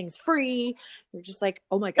everything's free. You're just like,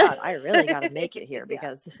 oh my God, I really got to make it here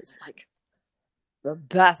because this is like the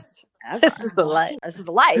best ever. This is the life. This is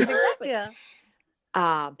the life. Exactly. Yeah.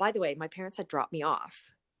 By the way, my parents had dropped me off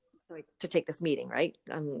to take this meeting, right?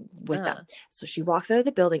 I'm with them. So she walks out of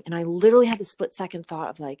the building and I literally had the split second thought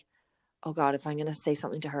of like, oh God, if I'm going to say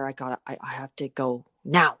something to her, I have to go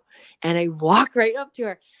now. And I walk right up to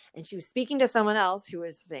her and she was speaking to someone else who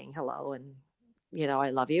was saying hello and,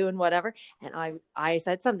 I love you and whatever. And I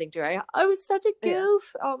said something to her. I was such a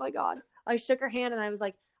goof. Yeah. Oh my God. I shook her hand and I was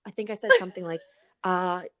like, I think I said something like,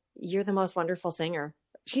 you're the most wonderful singer.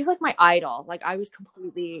 She's like my idol. Like I was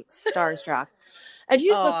completely starstruck. And she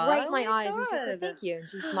just looked right in my eyes and she said, thank you. And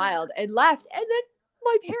she smiled and left. And then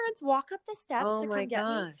my parents walk up the steps to come get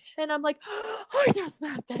me. And I'm like, oh, that's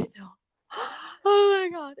Matt Faith Hill. Oh my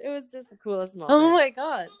God. It was just the coolest moment. Oh my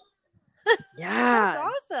God. Yeah.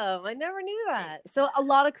 That's awesome. I never knew that. So a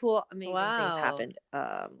lot of cool, amazing things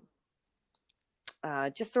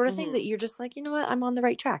happened. Just sort of things that you're just like, you know what? I'm on the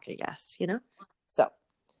right track, I guess, So.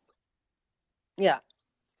 Yeah.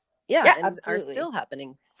 Yeah, and absolutely. Are still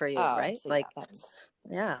happening for you, right? So like that's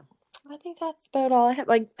I think that's about all I have.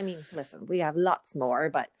 Like, I mean, listen, we have lots more,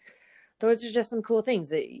 but those are just some cool things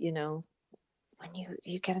that, when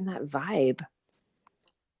you get in that vibe,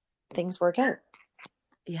 things work out.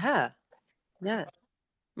 Yeah. Yeah.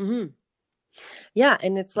 Mm-hmm. Yeah.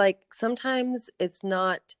 And it's like, sometimes it's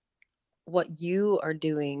not what you are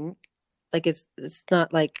doing. Like, it's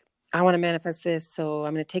not like, I want to manifest this, so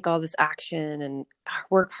I'm going to take all this action and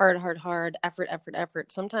work hard,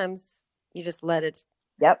 effort. Sometimes you just let it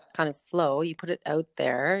kind of flow. You put it out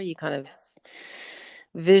there. You kind of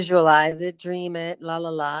visualize it, dream it, la,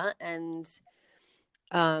 la, la. And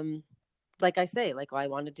like I say, like, I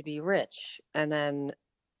wanted to be rich. And then,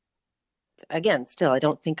 again, still, I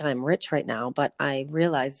don't think I'm rich right now. But I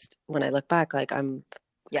realized when I look back, like, I'm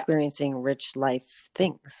experiencing rich life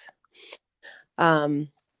things.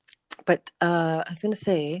 But I was going to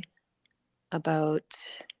say about,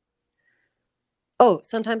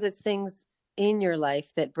 sometimes it's things in your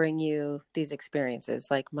life that bring you these experiences,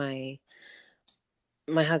 like my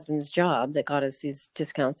husband's job that got us these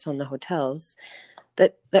discounts on the hotels.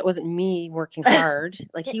 That wasn't me working hard.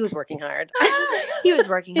 Like, he was working hard. He was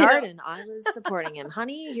working hard and I was supporting him.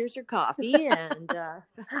 Honey, here's your coffee. And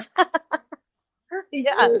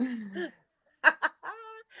yeah.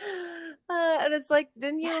 And it's like,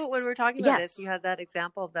 didn't you, when we were talking about this, you had that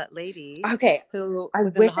example of that lady. Okay. Who I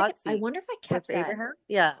was wish in the hot seat. I wonder if I kept that Abraham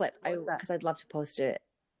clip. Because I'd love to post it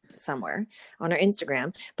somewhere on our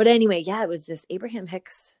Instagram. But anyway, it was this Abraham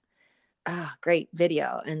Hicks great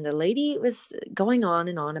video. And the lady was going on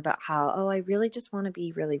and on about how, I really just want to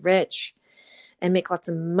be really rich and make lots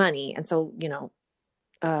of money. And so,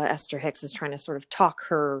 Esther Hicks is trying to sort of talk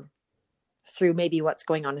her through maybe what's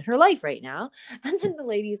going on in her life right now. And then the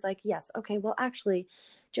lady's like, yes, okay, well, actually,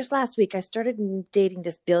 just last week I started dating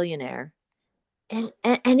this billionaire. And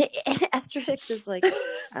Esther Hicks is like,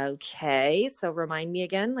 okay, so remind me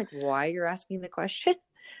again, like, why you're asking the question?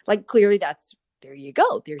 Like, clearly there you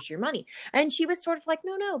go. There's your money. And she was sort of like,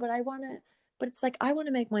 no, but it's like, I want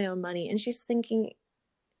to make my own money. And she's thinking,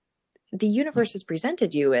 the universe has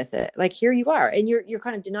presented you with it. Like, here you are. And you're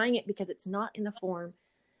kind of denying it because it's not in the form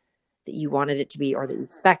that you wanted it to be or that you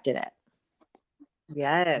expected it.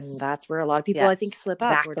 Yes. And that's where a lot of people, I think, slip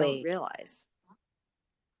up or don't realize.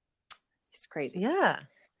 It's crazy. Yeah.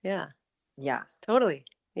 Yeah. Yeah. Totally.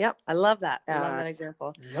 Yep. I love that. I love that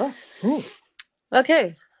example. Yeah.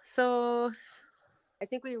 Okay. So I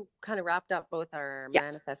think we kind of wrapped up both our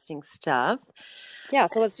manifesting stuff. Yeah.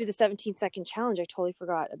 So let's do the 17-second challenge. I totally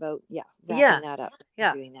forgot about, wrapping that up.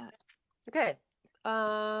 Yeah. Doing that. Okay.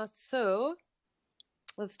 So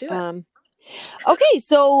let's do it. Okay,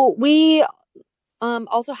 so we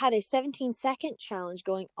also had a 17-second challenge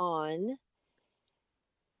going on.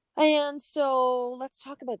 And so let's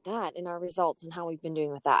talk about that and our results and how we've been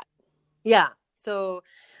doing with that. Yeah. So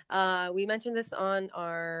we mentioned this on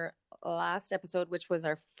our last episode, which was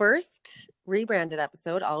our first rebranded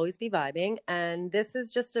episode, Always Be Vibing. And this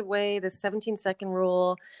is just a way, the 17-second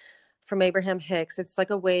rule from Abraham Hicks, it's like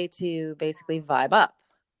a way to basically vibe up.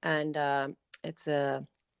 And it's a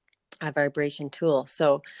vibration tool.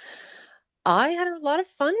 So I had a lot of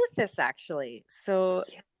fun with this actually. So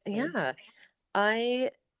yeah,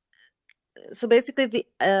 I so basically the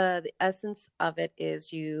essence of it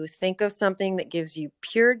is you think of something that gives you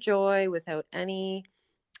pure joy without any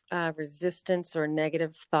resistance or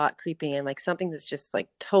negative thought creeping in, like something that's just like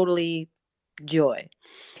totally joy.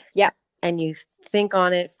 Yeah. And you think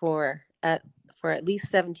on it for at least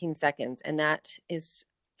 17 seconds, and that is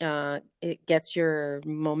it gets your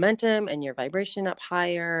momentum and your vibration up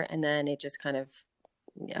higher, and then it just kind of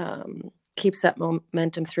keeps that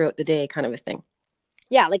momentum throughout the day, kind of a thing.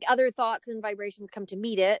 Yeah, like other thoughts and vibrations come to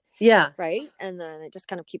meet it. Yeah. Right. And then it just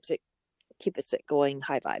kind of keeps it going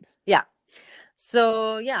high vibe. Yeah.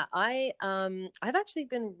 So yeah, I've actually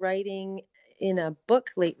been writing in a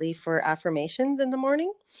book lately for affirmations in the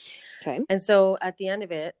morning. Okay. And so at the end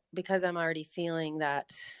of it, because I'm already feeling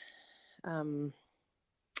that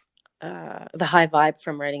the high vibe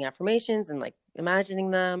from writing affirmations and like imagining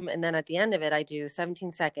them, and then at the end of it I do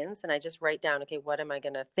 17 seconds and I just write down, okay, what am I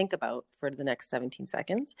going to think about for the next 17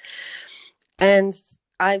 seconds? And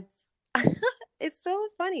I've it's so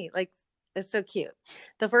funny, like it's so cute.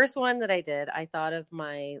 The first one that I did, I thought of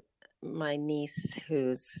my niece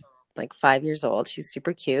who's like 5 years old. She's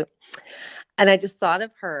super cute. And I just thought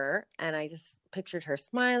of her and I just pictured her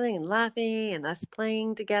smiling and laughing and us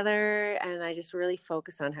playing together. And I just really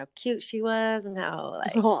focused on how cute she was and how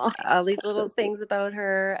like all these little things about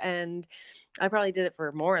her. And I probably did it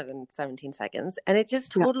for more than 17 seconds. And it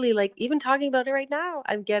just totally like, even talking about it right now,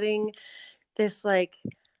 I'm getting this like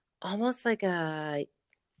almost like a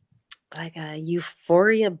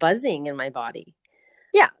euphoria buzzing in my body.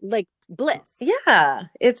 Yeah, like bliss. Yeah,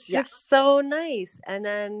 it's just so nice. And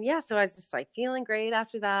then so I was just like feeling great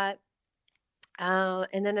after that.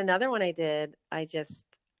 And then another one I did, I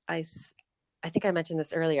think I mentioned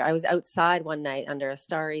this earlier. I was outside one night under a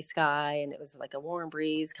starry sky and it was like a warm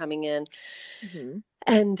breeze coming in. Mm-hmm.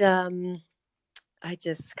 And I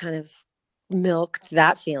just kind of milked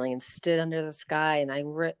that feeling and stood under the sky and I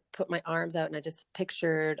put my arms out and I just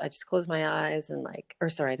closed my eyes and I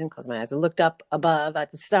didn't close my eyes. I looked up above at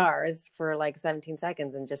the stars for like 17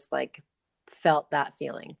 seconds and just like felt that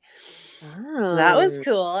feeling. Oh. That was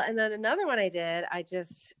cool. And then another one I did, I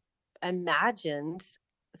just imagined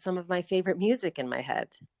some of my favorite music in my head.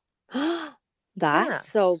 That's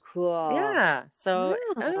so cool. Yeah. So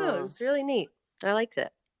I don't know, it was really neat. I liked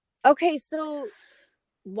it. Okay, so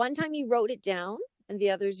one time you wrote it down and the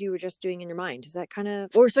others you were just doing in your mind. Is that kind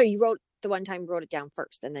of, or so you wrote it down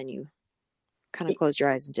first and then you kind of closed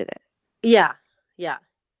your eyes and did it? Yeah.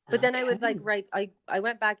 But then I would like write, I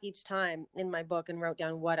went back each time in my book and wrote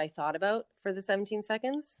down what I thought about for the 17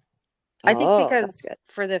 seconds. I think because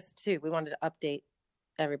for this too, we wanted to update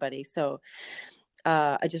everybody. So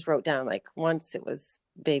I just wrote down like once it was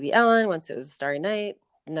Baby Ellen, once it was Starry Night,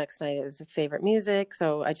 next night it was favorite music.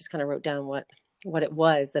 So I just kind of wrote down what it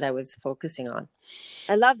was that I was focusing on.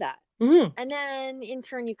 I love that. Mm-hmm. And then in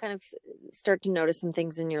turn, you kind of start to notice some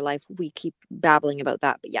things in your life. We keep babbling about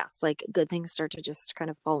that, but yes, like good things start to just kind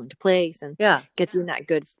of fall into place and get you in that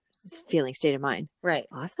good feeling state of mind. Right.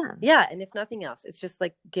 Awesome. Yeah. And if nothing else, it's just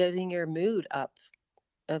like getting your mood up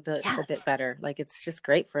a bit better. Like it's just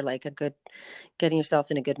great for like getting yourself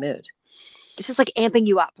in a good mood. It's just like amping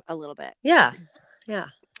you up a little bit. Yeah.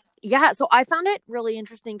 So I found it really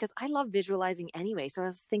interesting because I love visualizing anyway. So I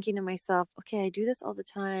was thinking to myself, okay, I do this all the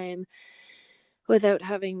time without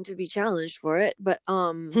having to be challenged for it, but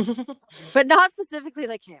but not specifically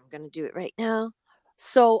like, hey, I'm gonna do it right now.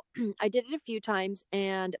 So I did it a few times,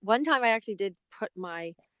 and one time I actually did put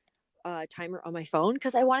my timer on my phone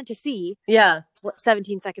because I wanted to see what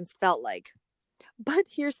 17 seconds felt like. But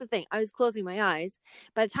here's the thing. I was closing my eyes.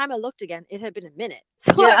 By the time I looked again, it had been a minute.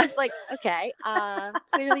 So I was like, okay,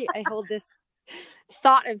 clearly I hold this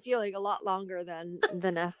thought and feeling a lot longer than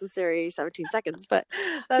the necessary 17 seconds. But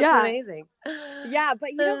that's amazing. Yeah,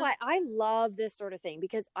 but you know what? I love this sort of thing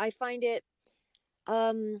because I find it,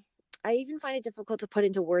 I even find it difficult to put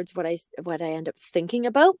into words what I end up thinking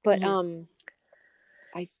about. But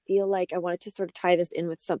I feel like I wanted to sort of tie this in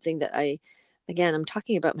with something that I again, I'm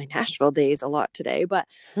talking about my Nashville days a lot today, but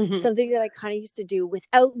something that I kind of used to do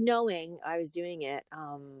without knowing I was doing it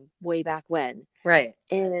way back when. Right.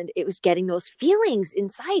 And it was getting those feelings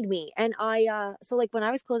inside me. And so like when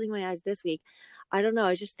I was closing my eyes this week, I don't know, I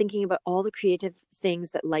was just thinking about all the creative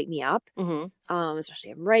things that light me up,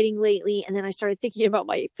 especially I'm writing lately. And then I started thinking about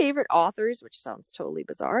my favorite authors, which sounds totally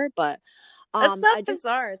bizarre, but that's not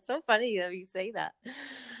bizarre. It's so funny that you say that. I like,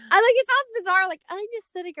 it sounds bizarre. Like, I'm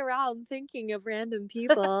just sitting around thinking of random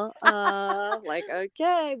people. Like,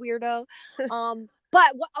 okay, weirdo.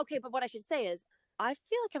 But what I should say is I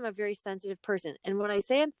feel like I'm a very sensitive person. And when I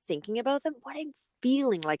say I'm thinking about them, what I'm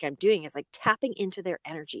feeling like I'm doing is like tapping into their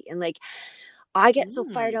energy. And like, I get so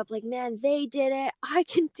fired up, like, man, they did it. I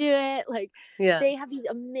can do it. Like, they have these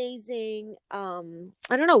amazing, I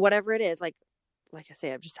don't know, whatever it is. Like I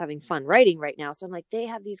say, I'm just having fun writing right now. So I'm like, they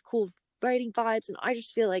have these cool writing vibes. And I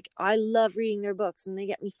just feel like I love reading their books and they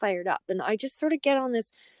get me fired up. And I just sort of get on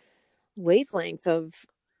this wavelength of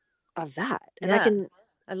that. And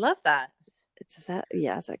I love that. Is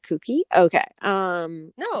that kooky? Okay.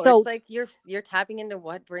 No, so it's like you're tapping into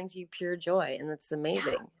what brings you pure joy, and that's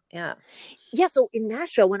amazing. Yeah. So in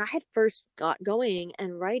Nashville, when I had first got going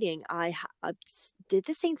and writing, I did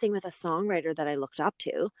the same thing with a songwriter that I looked up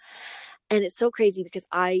to. And it's so crazy because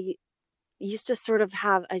I used to sort of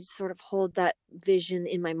hold that vision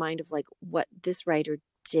in my mind of like what this writer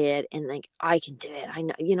did, and like, I can do it. I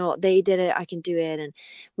know, they did it, I can do it. And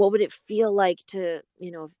what would it feel like to,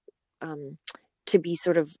 to be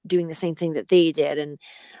sort of doing the same thing that they did, and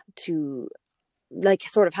to like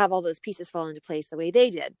sort of have all those pieces fall into place the way they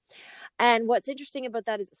did. And what's interesting about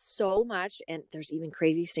that is so much, and there's even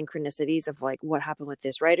crazy synchronicities of like what happened with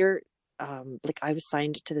this writer. Like I was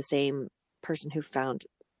signed to the same person who found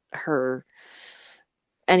her.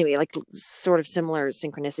 Anyway, like sort of similar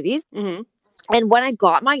synchronicities. And when I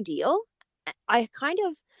got my deal, I kind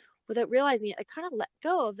of, without realizing it, I kind of let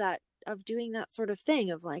go of that, of doing that sort of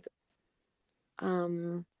thing of like,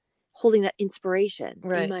 holding that inspiration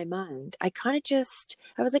in my mind. I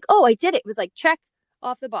was like, oh, I did it. It was like, check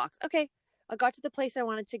off the box. Okay. I got to the place I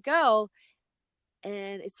wanted to go.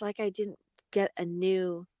 And it's like, I didn't get a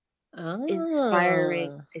new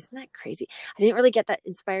inspiring. Isn't that crazy? I didn't really get that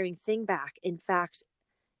inspiring thing back. In fact,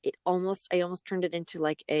 I almost turned it into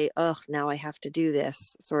like now I have to do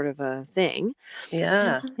this sort of a thing.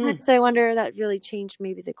 Yeah. And sometimes I wonder that really changed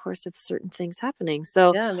maybe the course of certain things happening.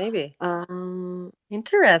 So yeah, maybe.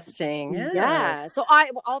 Interesting. Yes. Yeah. So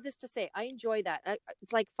all this to say, I enjoy that.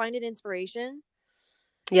 It's like find an inspiration.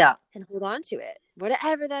 Yeah. And hold on to it.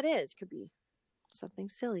 Whatever that is. Could be something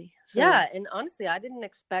silly. So. Yeah. And honestly, I didn't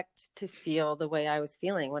expect to feel the way I was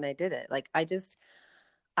feeling when I did it. Like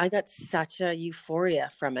I got such a euphoria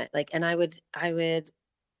from it. Like, and I would,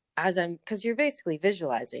 because you're basically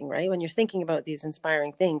visualizing, right? When you're thinking about these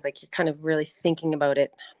inspiring things, like you're kind of really thinking about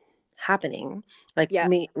it happening. Like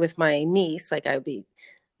me with my niece, like I would be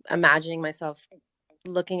imagining myself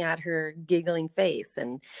looking at her giggling face,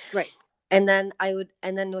 and and then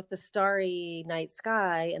with the starry night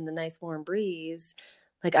sky and the nice warm breeze,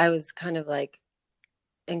 like I was kind of like,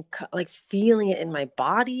 and like feeling it in my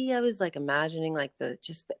body. I was like imagining like the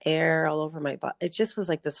air all over my body. It just was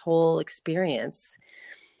like this whole experience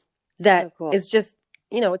that so cool. It's just,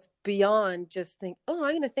 it's beyond just I'm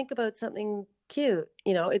going to think about something cute.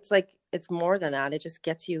 It's like, it's more than that. It just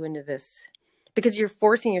gets you into this, because you're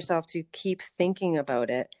forcing yourself to keep thinking about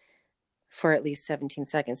it for at least 17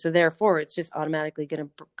 seconds. So therefore it's just automatically going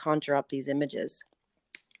to conjure up these images.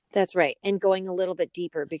 That's right. And going a little bit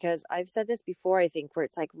deeper, because I've said this before, I think, where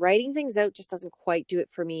it's like writing things out just doesn't quite do it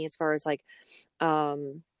for me, as far as like,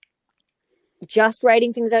 just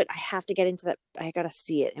writing things out. I have to get into that. I got to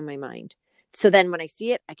see it in my mind. So then when I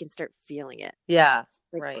see it, I can start feeling it. Yeah.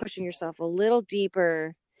 Like pushing yourself a little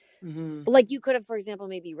deeper. Mm-hmm. Like you could have, for example,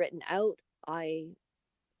 maybe written out, I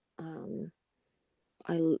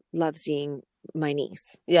love seeing my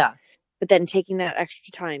niece. Yeah. But then taking that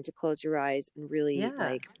extra time to close your eyes and really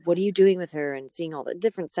like, what are you doing with her, and seeing all the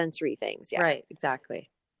different sensory things. Yeah. Right.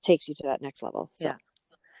 Exactly. Takes you to that next level. So.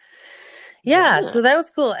 Yeah. So that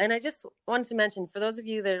was cool. And I just wanted to mention, for those of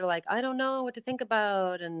you that are like, I don't know what to think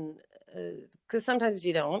about, and because sometimes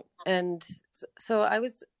you don't. And so I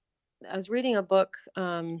was reading a book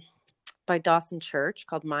by Dawson Church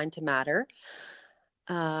called Mind to Matter.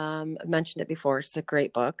 I mentioned it before. It's a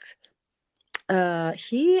great book.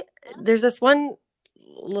 There's this one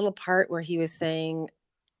little part where he was saying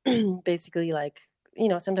basically like,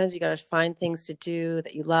 sometimes you got to find things to do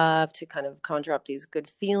that you love to kind of conjure up these good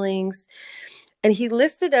feelings. And he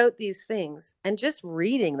listed out these things, and just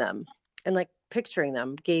reading them and like picturing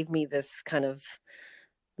them gave me this kind of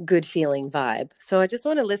good feeling vibe. So I just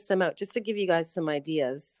want to list them out just to give you guys some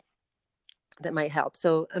ideas that might help.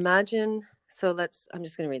 So imagine, I'm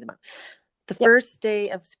just going to read them out. The Yep. first day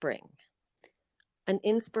of spring, an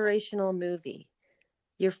inspirational movie,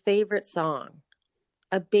 your favorite song,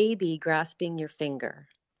 a baby grasping your finger,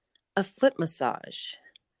 a foot massage,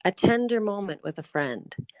 a tender moment with a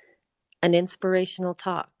friend, an inspirational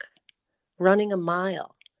talk, running a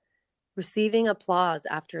mile, receiving applause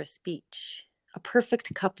after a speech, a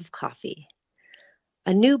perfect cup of coffee,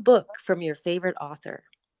 a new book from your favorite author,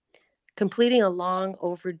 completing a long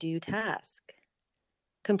overdue task,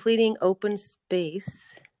 contemplating open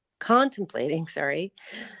space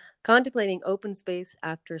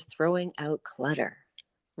after throwing out clutter.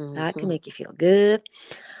 That can make you feel good.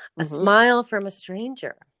 A Mhm. smile from a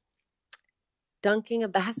stranger, dunking a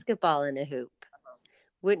basketball in a hoop,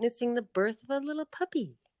 witnessing the birth of a little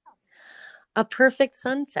puppy, a perfect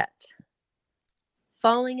sunset,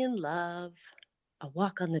 falling in love, a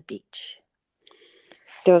walk on the beach.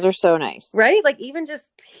 Those are so nice. Right? Like even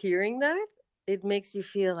just hearing that, it makes you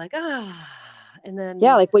feel like, and then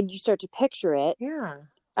Yeah, like when you start to picture it. yeah.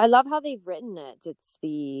 I love how they've written it.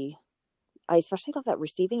 I especially love that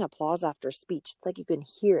receiving applause after speech. It's like you can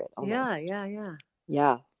hear it almost.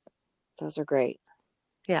 Yeah. Those are great.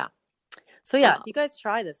 Yeah. So yeah, if you guys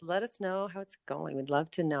try this, let us know how it's going. We'd love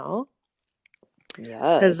to know.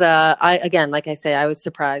 Yes. Because like I say, I was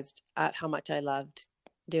surprised at how much I loved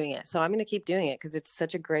doing it. So I'm going to keep doing it because it's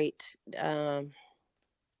such a great. I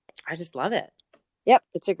just love it. Yep,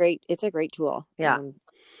 it's a great tool. Yeah.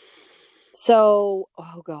 So,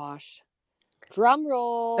 oh gosh, drum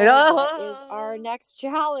roll. What is our next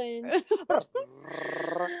challenge?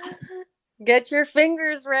 Get your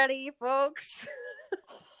fingers ready, folks.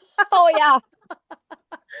 Oh yeah.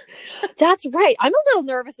 That's right. I'm a little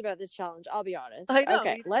nervous about this challenge, I'll be honest. I know,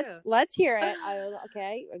 Okay, me too. let's hear it.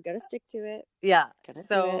 Okay, I'm gonna stick to it. Yeah. Gonna do it.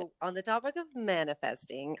 So on the topic of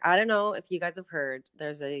manifesting, I don't know if you guys have heard,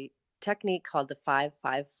 there's a technique called the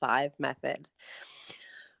 5-5-5 method,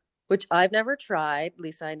 which I've never tried.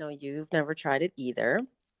 Lisa, I know you've never tried it either.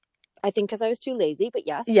 I think because I was too lazy, but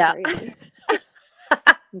yes. Yeah. carry on.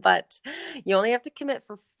 But you only have to commit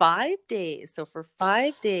for 5 days. So for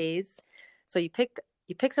 5 days, so you pick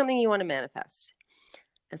something you want to manifest.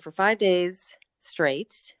 And for 5 days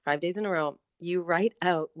straight, 5 days in a row, you write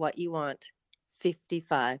out what you want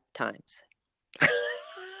 55 times.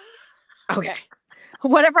 Okay.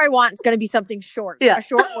 Whatever I want, it's going to be something short. Yeah. A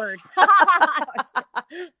short word.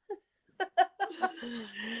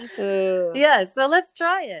 Yeah, so let's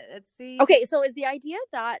try it. Let's see. Okay, so is the idea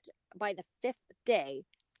that by the 5th day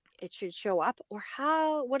it should show up, or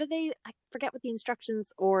what are they? I forget what the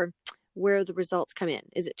instructions or where the results come in.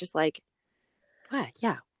 Is it just like, what?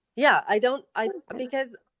 Yeah. Yeah,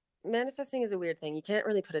 because manifesting is a weird thing. You can't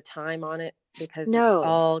really put a time on it because it No.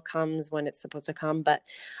 all comes when it's supposed to come. But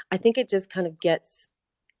I think it just kind of gets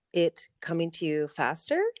it coming to you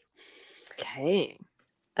faster. Okay.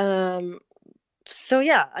 So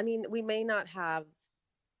yeah, I mean, we may not have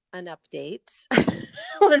an update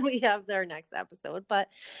when we have their next episode, but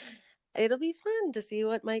it'll be fun to see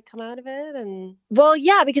what might come out of it. And Well,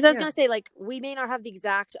 yeah, because I was Yeah. gonna say, like, we may not have the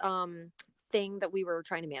exact thing that we were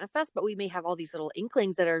trying to manifest, but we may have all these little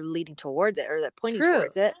inklings that are leading towards it or that pointing True.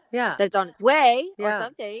 towards it, yeah, that it's on its way Yeah. or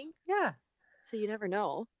something. yeah, So you never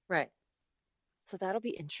know. right. So that'll be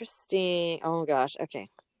interesting. Oh gosh. Okay.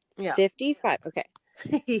 Yeah. 55. Okay.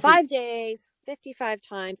 5 days, 55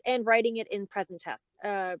 times, and writing it in present tense.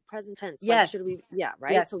 Yes. Like, yeah,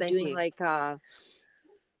 right. Yes, so thank doing you. like I'm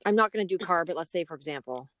not going to do car, but let's say, for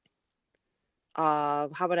example, how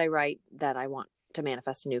would I write that I want to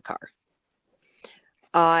manifest a new car?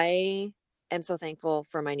 I am so thankful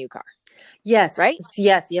for my new car. Yes. Right?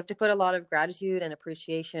 Yes. You have to put a lot of gratitude and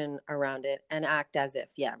appreciation around it and act as if.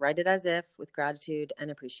 Yeah. Write it as if with gratitude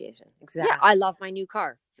and appreciation. Exactly. Yeah, I love my new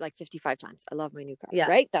car like 55 times. I love my new car. Yeah.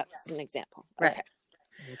 Right? That's an example. Right.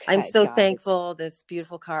 Okay. I'm so guys. thankful this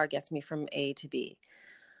beautiful car gets me from A to B.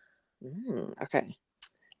 Okay.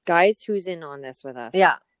 Guys, who's in on this with us?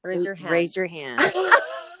 Yeah. Raise your hand. Raise your hand.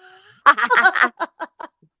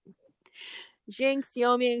 Jinx, you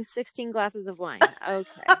owe me 16 glasses of wine.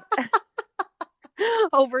 Okay.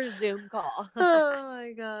 Over Zoom call. Oh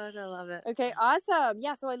my gosh, I love it. Okay, awesome.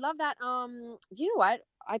 Yeah, so I love that. You know what?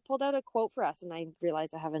 I pulled out a quote for us and I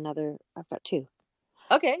realized I've got 2.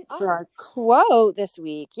 Okay. For our quote this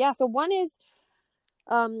week. Yeah, so one is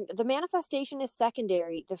the manifestation is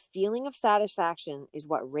secondary. The feeling of satisfaction is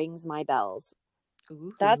what rings my bells.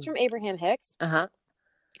 Ooh. That's from Abraham Hicks. Uh-huh.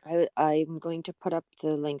 I'm going to put up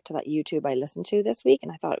the link to that YouTube I listened to this week,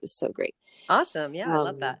 and I thought it was so great. Awesome. Yeah, I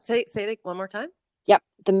love that. Say it one more time. Yep.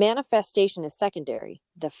 The manifestation is secondary.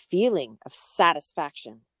 The feeling of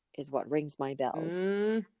satisfaction is what rings my bells.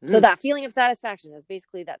 So that feeling of satisfaction is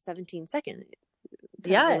basically that 17-second.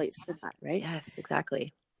 Relates to that, right? Yes,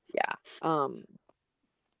 exactly. Yeah.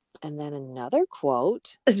 And then another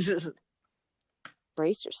quote.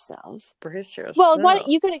 Brace yourselves. Brace yourself. Well, why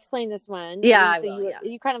you could explain this one. Yeah,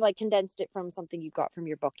 You kind of like condensed it from something you got from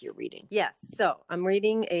your book you're reading. Yes. So I'm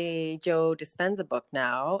reading a Joe Dispenza book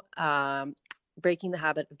now, Breaking the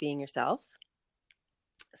Habit of Being Yourself.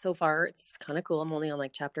 So far, it's kind of cool. I'm only on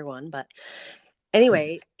like chapter 1, but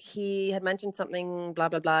anyway, he had mentioned something, blah,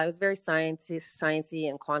 blah, blah. It was very sciencey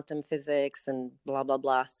and quantum physics and blah, blah,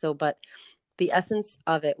 blah. So, but the essence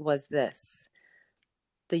of it was this.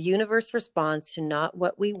 The universe responds to not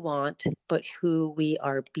what we want, but who we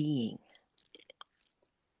are being.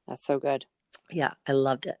 That's so good. Yeah, I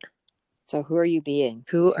loved it. So who are you being?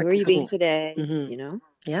 Who are you being today? You know?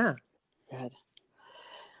 Yeah. Good.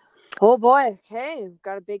 Oh boy. Okay. We've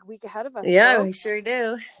got a big week ahead of us. Yeah, folks. we sure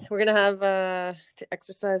do. We're going to have to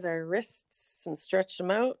exercise our wrists and stretch them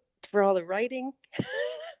out for all the writing.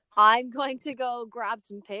 I'm going to go grab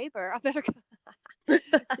some paper. I better go. See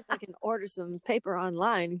if I can order some paper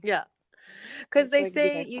online. Yeah. Because So I they can do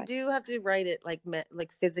say that you fine. do have to write it like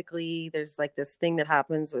physically. There's like this thing that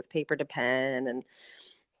happens with paper to pen. And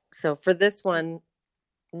so for this one,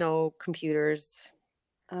 no computers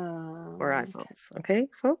or iPhones. Okay,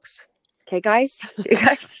 folks? Okay, guys. You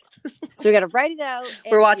guys? So we got to write it out. and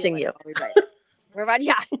We're feel watching it you. while we write it. We're watching.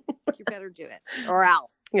 Yeah. You better do it. Or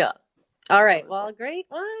else. Yeah. All right. Well, great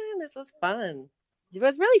one. This was fun. It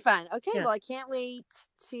was really fun. Okay, Yeah. well, I can't wait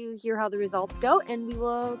to hear how the results go, and we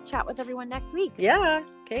will chat with everyone next week. Yeah.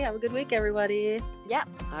 Okay. Have a good week, everybody. Yeah.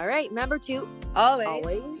 All right. Remember to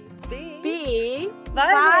Always be vibing.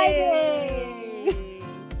 vibing.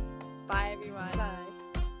 Bye, everyone. Bye.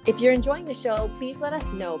 If you're enjoying the show, please let us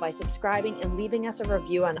know by subscribing and leaving us a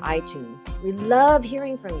review on iTunes. We love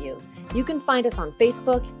hearing from you. You can find us on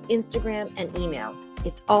Facebook, Instagram, and email.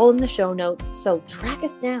 It's all in the show notes, so track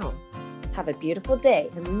us down. Have a beautiful day,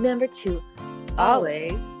 and remember to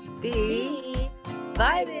Always be be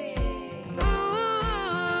vibing.